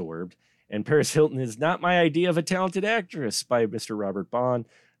got absorbed. And Paris Hilton is not my idea of a talented actress by Mr. Robert Bond.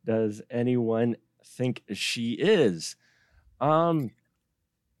 Does anyone think she is? Depends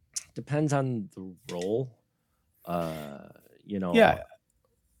on the role. Yeah.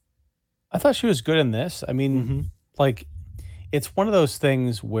 I thought she was good in this. I mean, Mhm. like, it's one of those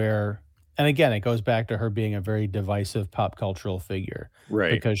things where, and again, it goes back to her being a very divisive pop cultural figure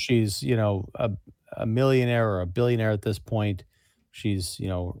Right. because she's, a millionaire or a billionaire at this point. She's,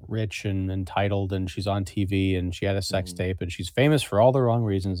 rich and entitled, and she's on TV, and she had a sex Mhm. tape, and she's famous for all the wrong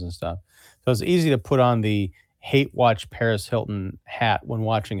reasons and stuff. So it's easy to put on the hate watch Paris Hilton hat when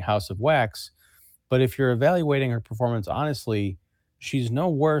watching House of Wax. But if you're evaluating her performance honestly, she's no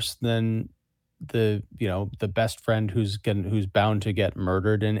worse than the best friend who's bound to get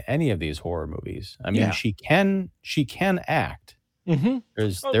murdered in any of these horror movies. I mean, Yeah. she can act. Mhm.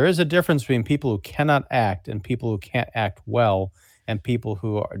 Oh, There is a difference between people who cannot act and people who can't act well and people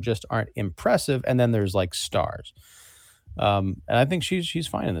who aren't impressive, and then there's like stars. And I think she's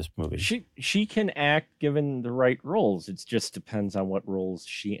fine in this movie. she can act given the right roles. It just depends on what roles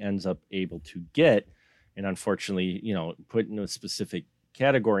she ends up able to get. And unfortunately, put in a specific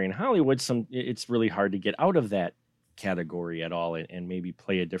category in Hollywood, it's really hard to get out of that category at all and maybe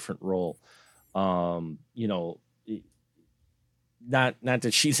play a different role. You know, not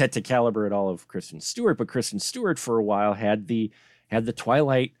that she's at the caliber at all of Kristen Stewart, but Kristen Stewart for a while had the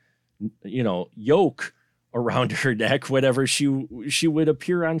Twilight, yoke around her neck whenever she would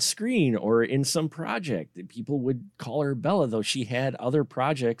appear on screen or in some project. People would call her Bella, though she had other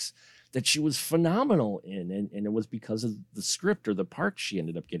projects that she was phenomenal in, and it was because of the script or the part she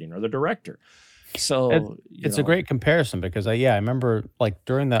ended up getting or the director. So It's a great comparison because I remember like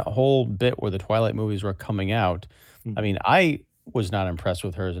during that whole bit where the Twilight movies were coming out. I mean, I was not impressed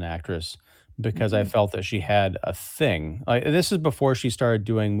with her as an actress because I felt that she had a thing. This is before she started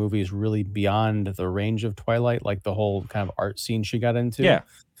doing movies really beyond the range of Twilight, like the whole kind of art scene she got into. Yeah.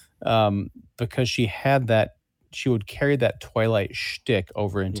 Because she would carry that Twilight shtick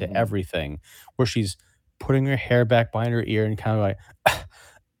over into everything, where she's putting her hair back behind her ear and kind of like,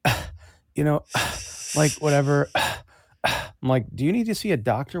 like whatever. I'm like, do you need to see a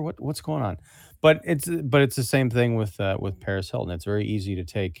doctor? What's going on? But it's the same thing with Paris Hilton. It's very easy to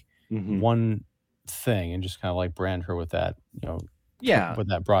take one thing and just kind of like brand her with that, Yeah. with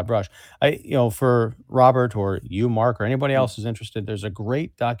that broad brush. For Robert or you, Mark, or anybody else who's interested, there's a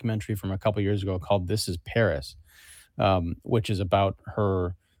great documentary from a couple years ago called "This Is Paris," which is about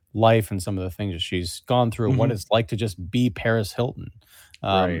her life and some of the things that she's gone through, what it's like to just be Paris Hilton.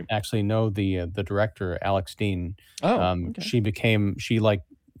 Right. Actually, know the director Alex Dean. Okay. She like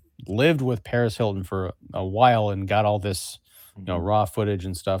lived with Paris Hilton for a while and got all this raw footage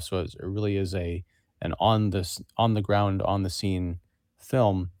and stuff. So it really is an on the ground, on the scene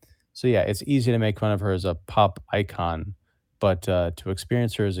film. So yeah, it's easy to make fun of her as a pop icon, but to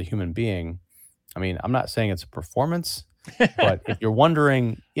experience her as a human being, I mean, I'm not saying it's a performance, but if you're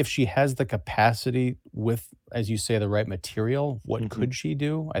wondering if she has the capacity with, as you say, the right material, what could she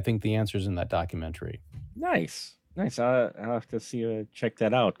do? I think the answer is in that documentary. Nice. I'll have to check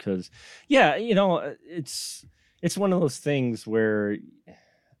that out because, it's one of those things where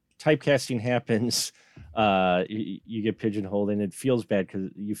typecasting happens. You get pigeonholed, and it feels bad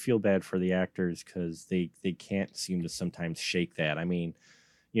because you feel bad for the actors because they can't seem to sometimes shake that. I mean,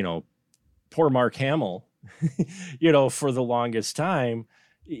 poor Mark Hamill, for the longest time,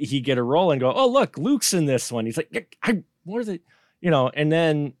 he get a role and go, oh look, Luke's in this one. He's like, what is it? And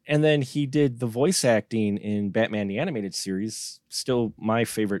then he did the voice acting in Batman the Animated Series, still my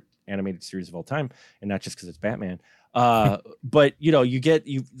favorite animated series of all time, and not just because it's Batman. But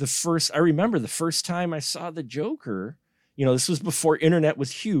I remember the first time I saw the Joker, this was before internet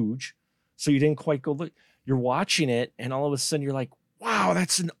was huge, so you didn't quite go look. You're watching it, and all of a sudden you're like, wow,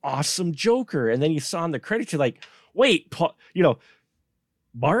 that's an awesome Joker. And then you saw in the credits, you're like, wait,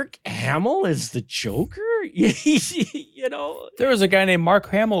 Mark Hamill is the Joker? There was a guy named Mark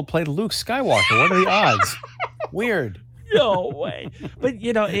Hamill who played Luke Skywalker. What are the odds? Weird. No way. But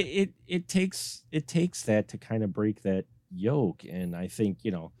it takes that to kind of break that yoke. And I think,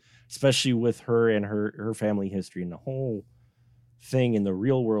 especially with her and her family history and the whole thing in the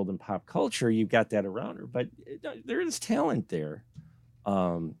real world and pop culture, you've got that around her. But there is talent there.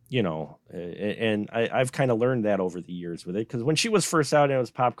 And I've kind of learned that over the years with it, because when she was first out and it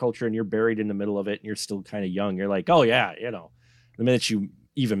was pop culture and you're buried in the middle of it and you're still kind of young, you're like, oh yeah, the minute you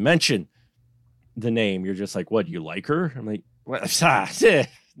even mention the name, you're just like, what, do you like her? I'm like, what?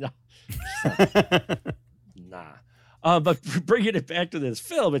 No. Nah. But bringing it back to this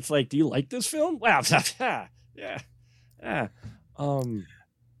film, it's like, do you like this film? Wow. Yeah. I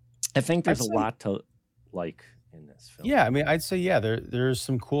think there's a lot to like in this film. Yeah, I mean, I'd say there's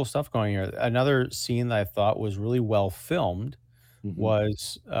some cool stuff going here. Another scene that I thought was really well filmed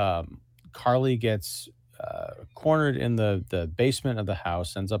was Carly gets cornered in the basement of the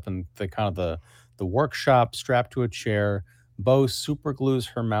house, ends up in the kind of the workshop, strapped to a chair. Bo super glues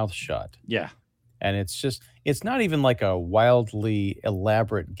her mouth shut. Yeah. And it's not even like a wildly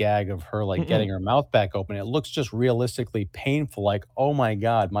elaborate gag of her like getting her mouth back open. It looks just realistically painful. Like, oh my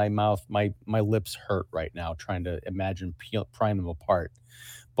God, my mouth, my lips hurt right now trying to imagine prying them apart.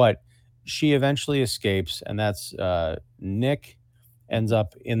 But she eventually escapes, and that's Nick ends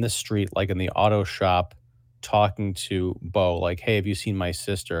up in the street, like in the auto shop, talking to Bo, like, hey, have you seen my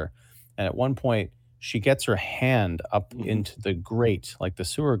sister? And at one point, she gets her hand up into the grate, like the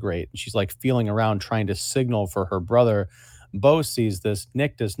sewer grate, and she's like feeling around trying to signal for her brother. Bo sees this,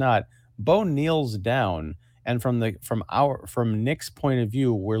 Nick does not. Bo kneels down, and from Nick's point of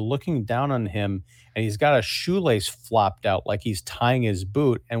view, we're looking down on him, and he's got a shoelace flopped out like he's tying his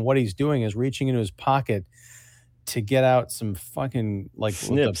boot, and what he's doing is reaching into his pocket to get out some fucking like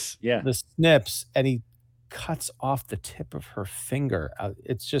Snips. the snips, and he cuts off the tip of her finger.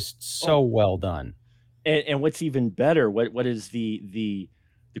 It's just so well done. And what's even better, what is the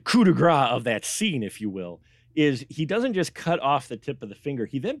coup de grace of that scene, if you will, is he doesn't just cut off the tip of the finger.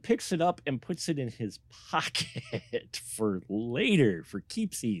 He then picks it up and puts it in his pocket for later, for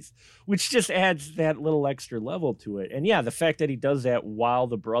keepsies, which just adds that little extra level to it. And yeah, the fact that he does that while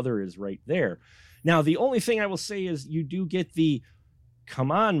the brother is right there. Now, the only thing I will say is you do get the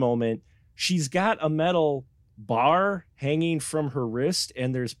come on moment. She's got a metal bar hanging from her wrist,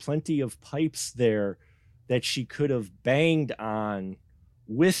 and there's plenty of pipes there that she could have banged on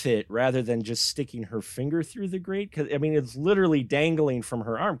with it rather than just sticking her finger through the grate. Because I mean, it's literally dangling from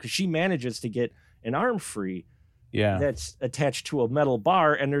her arm because she manages to get an arm free. Yeah, that's attached to a metal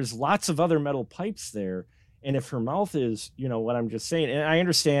bar, and there's lots of other metal pipes there. And if her mouth is, you know, what I'm just saying, and I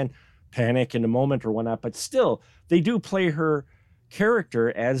understand panic in the moment or whatnot, but still, they do play her character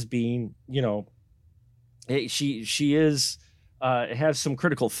as being, you know, she is has some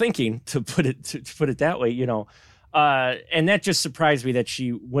critical thinking, to put it that way, you know, and that just surprised me that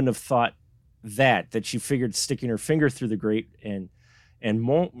she wouldn't have thought that she figured sticking her finger through the grate and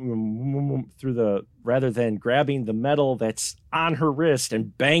through the, rather than grabbing the metal that's on her wrist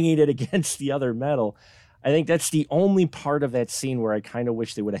and banging it against the other metal. I think that's the only part of that scene where I kind of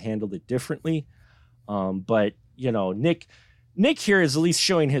wish they would have handled it differently. But you know, Nick here is at least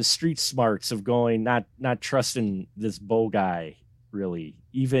showing his street smarts of going, not trusting this Bo guy, really,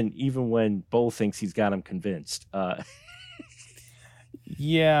 even when Bo thinks he's got him convinced.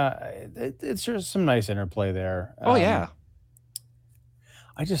 Yeah, it's just some nice interplay there. Oh yeah.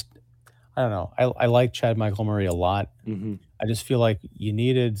 I don't know. I like Chad Michael Murray a lot. I just feel like you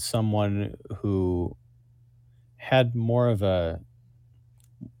needed someone who had more of a,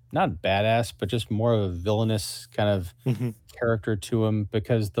 not badass, but just more of a villainous kind of character to him,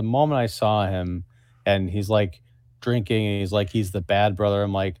 because the moment I saw him and he's like drinking and he's the bad brother,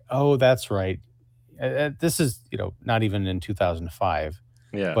 I'm like, oh, that's right. This is, you know, not even in 2005.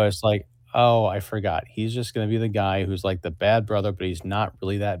 Yeah. But it's like, oh, I forgot. He's just going to be the guy who's like the bad brother, but he's not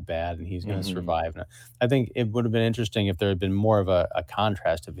really that bad, and he's going to survive. And I think it would have been interesting if there had been more of a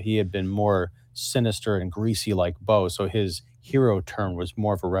contrast, if he had been more sinister and greasy like Bo, so his hero turn was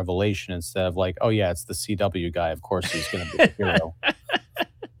more of a revelation instead of like, oh yeah, it's the CW guy, of course he's going to be the hero.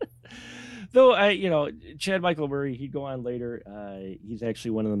 Though you know, Chad Michael Murray, he'd go on later. He's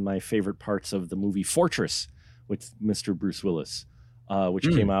actually one of my favorite parts of the movie Fortress with Mr. Bruce Willis, which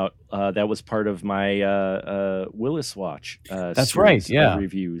came out. That was part of my Willis Watch. That's right. Yeah.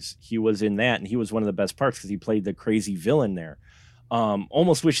 Reviews. He was in that, and he was one of the best parts because he played the crazy villain there.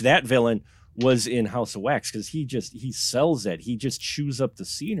 Almost wish that villain was in House of Wax, because he sells it. He just chews up the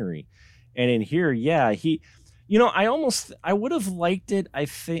scenery. And in here, yeah, he, you know, I would have liked it. I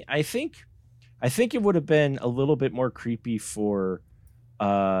think it would have been a little bit more creepy for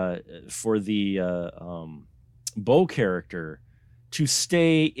the Bo character to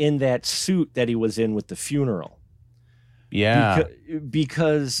stay in that suit that he was in with the funeral. Yeah.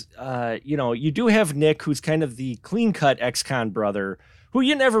 Because you know, you do have Nick, who's kind of the clean-cut ex-con brother, who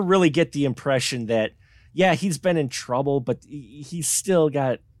you never really get the impression that, yeah, he's been in trouble, but he's still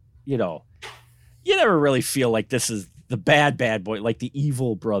got, you know, you never really feel like this is the bad boy, like the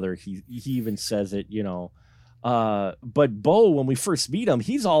evil brother. He even says it, you know. But Bo, when we first meet him,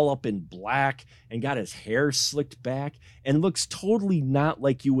 he's all up in black and got his hair slicked back and looks totally not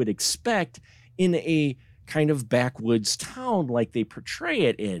like you would expect in a kind of backwoods town like they portray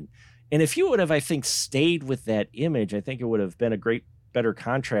it in. And if you would have, I think, stayed with that image, I think it would have been a better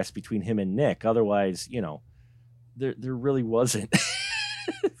contrast between him and Nick. Otherwise, you know, there really wasn't.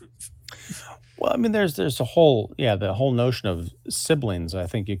 Well, I mean, there's a whole, the whole notion of siblings. I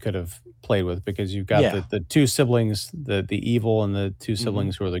think you could have played with because you've got Yeah. the two siblings, the evil and the two Mhm.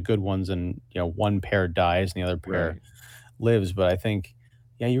 siblings who are the good ones, and one pair dies and the other pair Right. lives. But I think,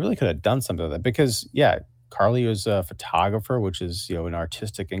 yeah, you really could have done something with that because, yeah, Carly was a photographer, which is an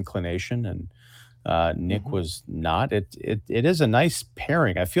artistic inclination, and Nick Mhm. was not. It is a nice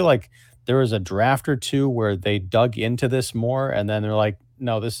pairing. I feel like there was a draft or two where they dug into this more, and then they're like,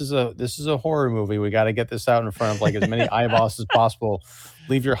 "No, this is a horror movie. We got to get this out in front of like as many eyeballs as possible.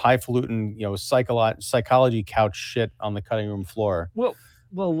 Leave your highfalutin, psychology couch shit on the cutting room floor." Well,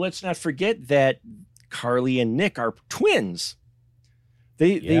 let's not forget that Carly and Nick are twins.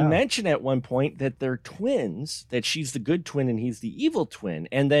 They Yeah. mention at one point that they're twins, that she's the good twin and he's the evil twin.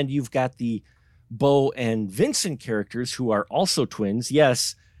 And then you've got the Bo and Vincent characters who are also twins.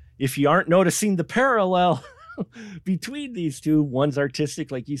 Yes, if you aren't noticing the parallel between these two, one's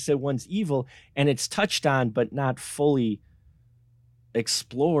artistic, like you said, one's evil, and it's touched on but not fully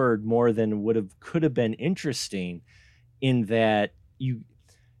explored more than could have been interesting, in that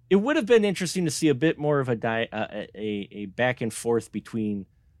it would have been interesting to see a bit more of a back and forth between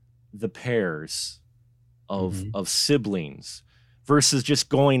the pairs of siblings versus just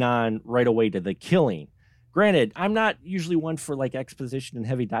going on right away to the killing. Granted, I'm not usually one for like exposition and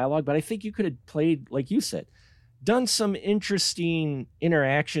heavy dialogue, but I think you could have played, like you said, done some interesting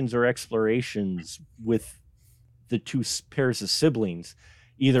interactions or explorations with the two pairs of siblings,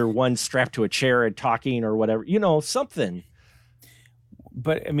 either one strapped to a chair and talking or whatever, something.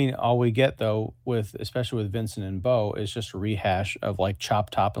 But I mean, all we get though, especially with Vincent and Bo, is just a rehash of like Chop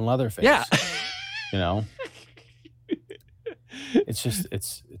Top and Leatherface. Yeah. You know, it's just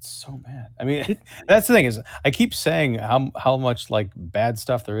it's so bad. I mean, that's the thing is, I keep saying how much like bad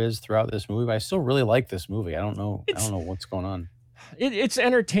stuff there is throughout this movie, but I still really like this movie. I don't know what's going on. It's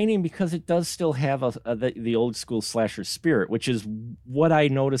entertaining because it does still have the old school slasher spirit, which is what I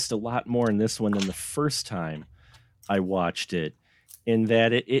noticed a lot more in this one than the first time I watched it, in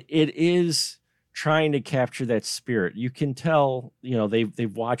that it is trying to capture that spirit. You can tell,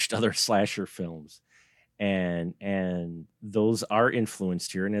 they've watched other slasher films, and those are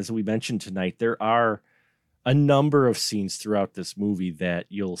influenced here. And as we mentioned tonight, there are a number of scenes throughout this movie that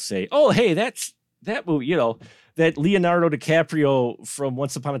you'll say, "Oh, hey, that's that movie," that Leonardo DiCaprio from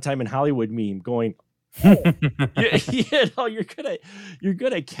Once Upon a Time in Hollywood meme going, "Oh," you're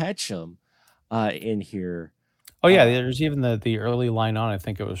gonna catch them in here. Oh yeah, there's even the early line on. I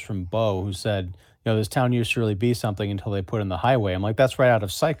think it was from Bo who said, "This town used to really be something until they put in the highway." I'm like, that's right out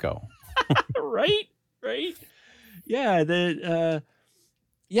of Psycho. right. Yeah.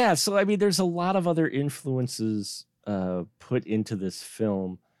 Yeah. So, I mean, there's a lot of other influences put into this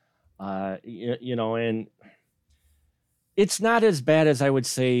film, and it's not as bad as I would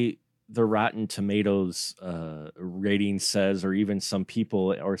say the Rotten Tomatoes rating says, or even some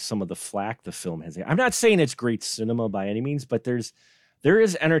people or some of the flack the film has. I'm not saying it's great cinema by any means, but there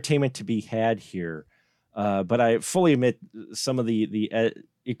is entertainment to be had here. But I fully admit some of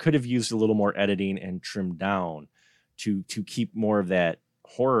it could have used a little more editing and trimmed down to keep more of that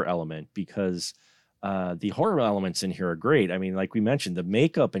horror element, because the horror elements in here are great. I mean, like we mentioned, the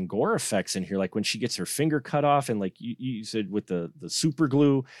makeup and gore effects in here, like when she gets her finger cut off, and like you said with the super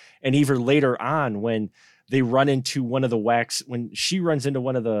glue, and even later on when they run into when she runs into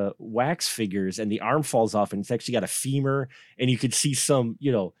one of the wax figures and the arm falls off and it's actually got a femur, and you could see some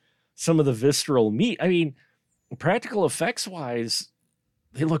of the visceral meat. I mean, practical effects wise,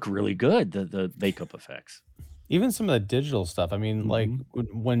 they look really good, the makeup effects. Even some of the digital stuff. I mean, like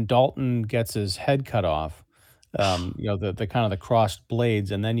Mm-hmm. when Dalton gets his head cut off, the kind of the crossed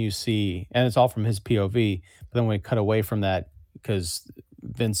blades, and then you see, and it's all from his POV. But then we cut away from that because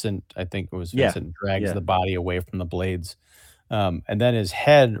Vincent, I think it was Yeah. Vincent, drags Yeah. the body away from the blades, and then his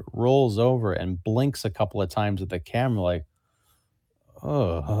head rolls over and blinks a couple of times at the camera, like,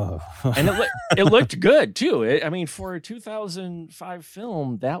 oh. And it looked good too. I mean, for a 2005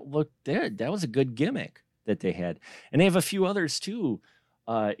 film, that looked good. That was a good gimmick that they had, and they have a few others too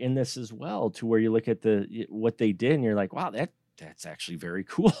in this as well. To where you look at what they did, and you're like, wow, that's actually very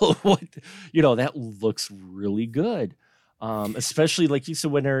cool. That looks really good. Especially like you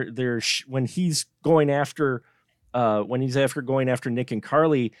said, when he's going after Nick and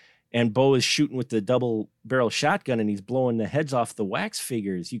Carly, and Bo is shooting with the double barrel shotgun and he's blowing the heads off the wax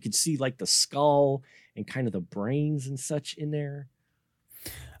figures. You could see like the skull and kind of the brains and such in there.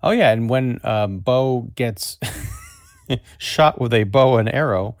 Oh yeah, and when Bo gets shot with a bow and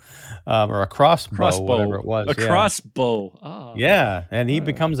arrow, or a crossbow, whatever it was, crossbow. Oh. Yeah, and he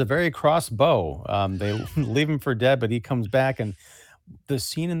becomes a very crossbow. They leave him for dead, but he comes back, and the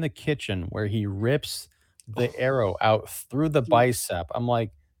scene in the kitchen where he rips the arrow out through the bicep, I'm like,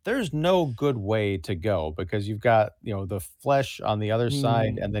 there's no good way to go because you've got, the flesh on the other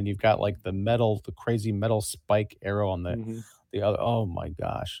side, and then you've got like the crazy metal spike arrow on Mhm. the other. Oh my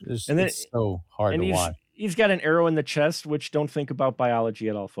gosh. And then It's so hard and to watch. he's got an arrow in the chest, which don't think about biology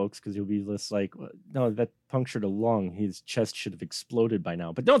at all, folks, because you'll be just like, no, that punctured a lung. His chest should have exploded by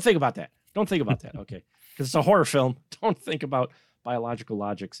now. But don't think about that. Don't think about that, okay? Because it's a horror film. Don't think about biological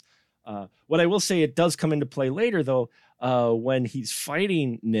logics. What I will say, it does come into play later, though, when he's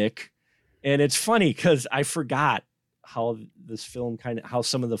fighting Nick. And it's funny because I forgot how this film how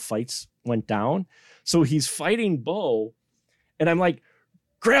some of the fights went down. So he's fighting Bo, and I'm like,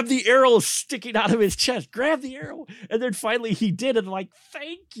 grab the arrow sticking out of his chest, grab the arrow. And then finally he did it. I'm like,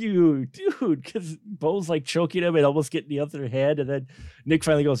 thank you, dude. Because Bo's like choking him and almost getting the other head. And then Nick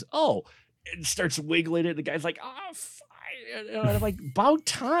finally goes, oh, and starts wiggling it. The guy's like, oh, fine. And I'm like, about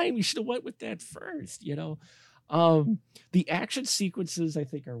time. You should have went with that first, The action sequences, I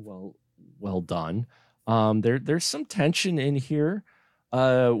think, are well done. There's some tension in here.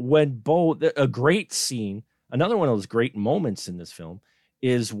 When Bo, a great scene, another one of those great moments in this film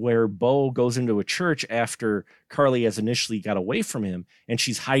is where Bo goes into a church after Carly has initially got away from him, and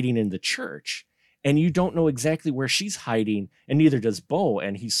she's hiding in the church. And you don't know exactly where she's hiding, and neither does Bo,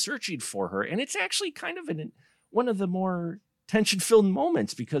 and he's searching for her. And it's actually kind of one of the more tension-filled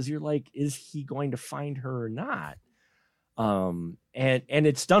moments because you're like, is he going to find her or not? And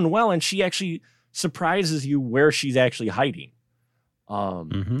it's done well, and she actually surprises you where she's actually hiding.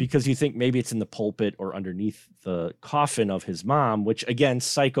 Because you think maybe it's in the pulpit or underneath the coffin of his mom, which again,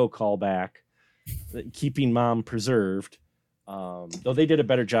 psycho callback, keeping mom preserved. Though they did a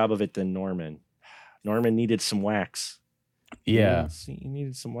better job of it than Norman. Norman needed some wax. Yeah. He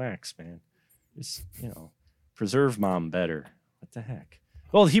needed some wax, man. Just, preserve mom better. What the heck?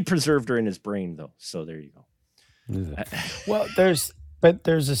 Well, he preserved her in his brain though. So there you go. Well, there's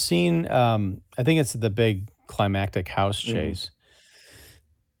a scene, I think it's the big climactic house chase.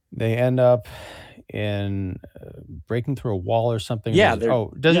 They end up in breaking through a wall or something. Yeah.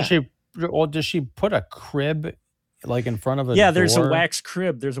 Does she put a crib like in front of a door? There's a wax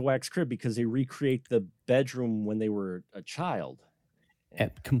crib. There's a wax crib because they recreate the bedroom when they were a child. And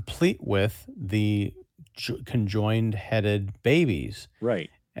complete with the conjoined headed babies. Right.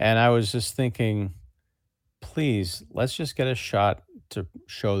 And I was just thinking, please, let's just get a shot to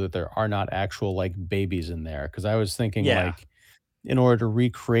show that there are not actual like babies in there. Because I was thinking like, in order to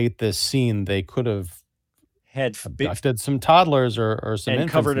recreate this scene, they could have had abducted some toddlers or some and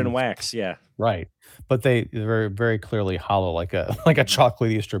infants covered in wax. Yeah. Right. But they're very, very clearly hollow, like a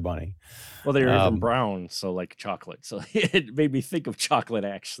chocolate Easter bunny. Well, they were even brown, so like chocolate. So it made me think of chocolate,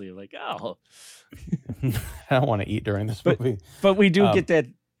 actually. Like, oh. I don't want to eat during this movie. But we do get that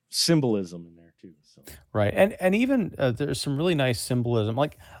symbolism in there, too. So. Right. And even there's some really nice symbolism.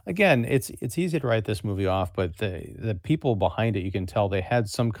 Like, again, it's easy to write this movie off, but the people behind it, you can tell they had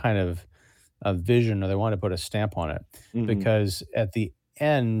some kind of a vision or they want to put a stamp on it. Because at the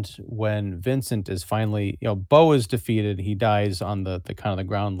end, when Vincent is finally, Bo is defeated, he dies on the kind of the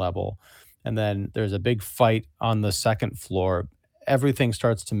ground level. And then there's a big fight on the second floor. Everything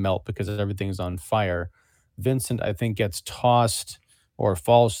starts to melt because everything's on fire. Vincent, I think, gets tossed or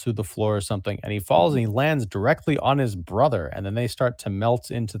falls through the floor or something, and he falls and he lands directly on his brother, and then they start to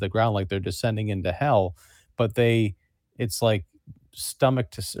melt into the ground like they're descending into hell. But it's like stomach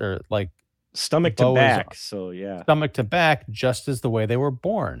to back. So yeah, stomach to back, just as the way they were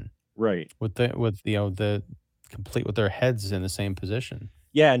born. Right. With the complete with their heads in the same position.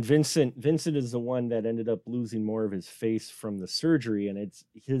 Yeah, and Vincent is the one that ended up losing more of his face from the surgery, and it's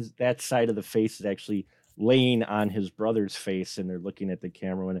that side of the face is actually laying on his brother's face, and they're looking at the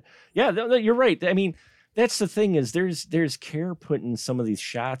camera. You're right. I mean, that's the thing is there's care put in some of these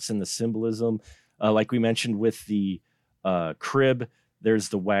shots and the symbolism, like we mentioned with the crib. There's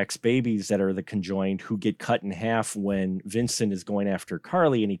the wax babies that are the conjoined who get cut in half when Vincent is going after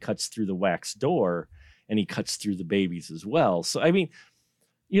Carly, and he cuts through the wax door, and he cuts through the babies as well. So I mean,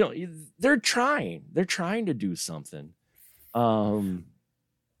 they're trying to do something.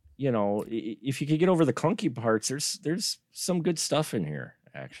 If you could get over the clunky parts, there's some good stuff in here,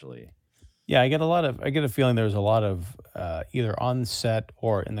 actually. Yeah, I get a feeling there's a lot of either on set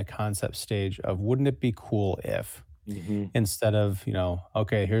or in the concept stage of wouldn't it be cool if instead of,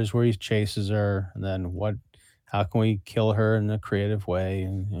 okay, here's where he chases her, and then how can we kill her in a creative way?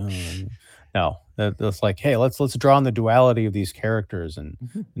 And no, that's like, hey, let's draw on the duality of these characters and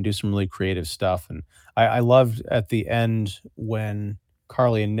do some really creative stuff. And I loved at the end when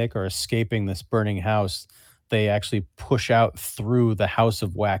Carly and Nick are escaping this burning house, they actually push out through the House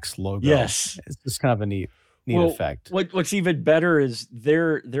of Wax logo. Yes. It's just kind of a neat. effect. What's even better is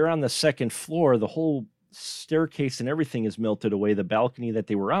they're on the second floor. The whole staircase and everything is melted away. The balcony that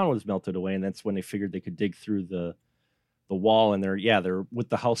they were on was melted away, and that's when they figured they could dig through the wall. And they're with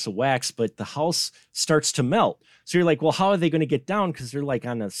the house of wax, but the house starts to melt. So you're like, well, how are they going to get down? Because they're like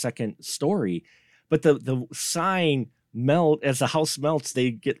on a second story. But the sign melt as the house melts,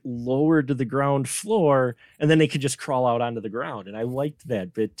 they get lowered to the ground floor, and then they could just crawl out onto the ground. And I liked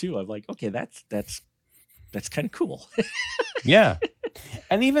that bit too. I'm like, okay, that's kind of cool. Yeah.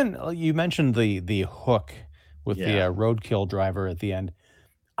 And even you mentioned the hook with the Yeah. roadkill driver at the end.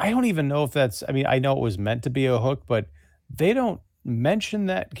 I don't even know if that's, I mean, I know it was meant to be a hook, but they don't mention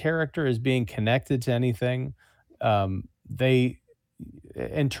that character as being connected to anything. They,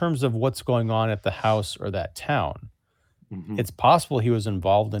 in terms of what's going on at the house or that town, Mhm. it's possible he was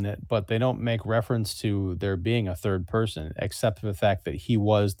involved in it, but they don't make reference to there being a third person, except for the fact that he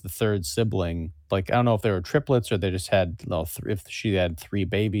was the third sibling. Like, I don't know if they were triplets or they just had, no, if she had 3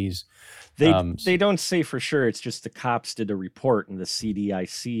 babies. They don't say for sure. It's just the cops did a report in the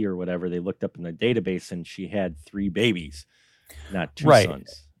CDIC or whatever. They looked up in the database, and she had 3 babies, not 2 Right.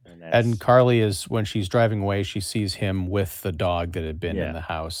 sons. And And Carly is, when she's driving away, she sees him with the dog that had been in Yeah. the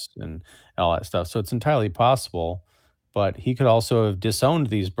house and all that stuff. So it's entirely possible, but he could also have disowned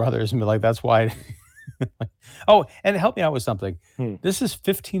these brothers and be like, that's why. Oh, and help me out with something. This is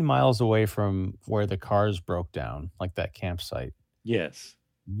 15 miles away from where the cars broke down, like that campsite. yes.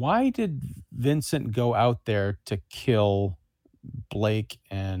 Why did Vincent go out there to kill Blake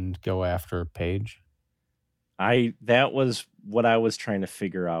and go after Paige? That was what I was trying to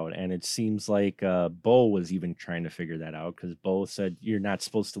figure out, and it seems like Bo was even trying to figure that out, because Bo said you're not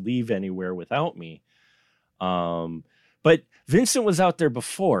supposed to leave anywhere without me. But Vincent was out there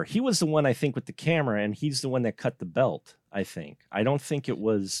before. He was the one, I think, with the camera, and he's the one that cut the belt. I think. I don't think it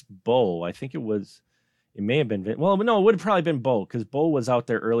was Bo. I think it may have been. Well, no, it would have probably been Bo, because Bo was out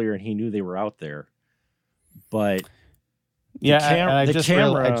there earlier and he knew they were out there. But Yeah, I I just ahead.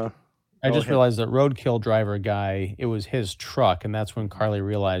 realized that roadkill driver guy, it was his truck, and that's when Carly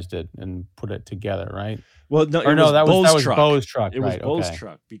realized it and put it together, right? Well, no, Or it no, was that Bo's was truck. Bo's truck. It was right, Bo's okay.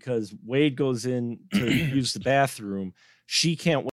 truck, because Wade goes in to use the bathroom. She can't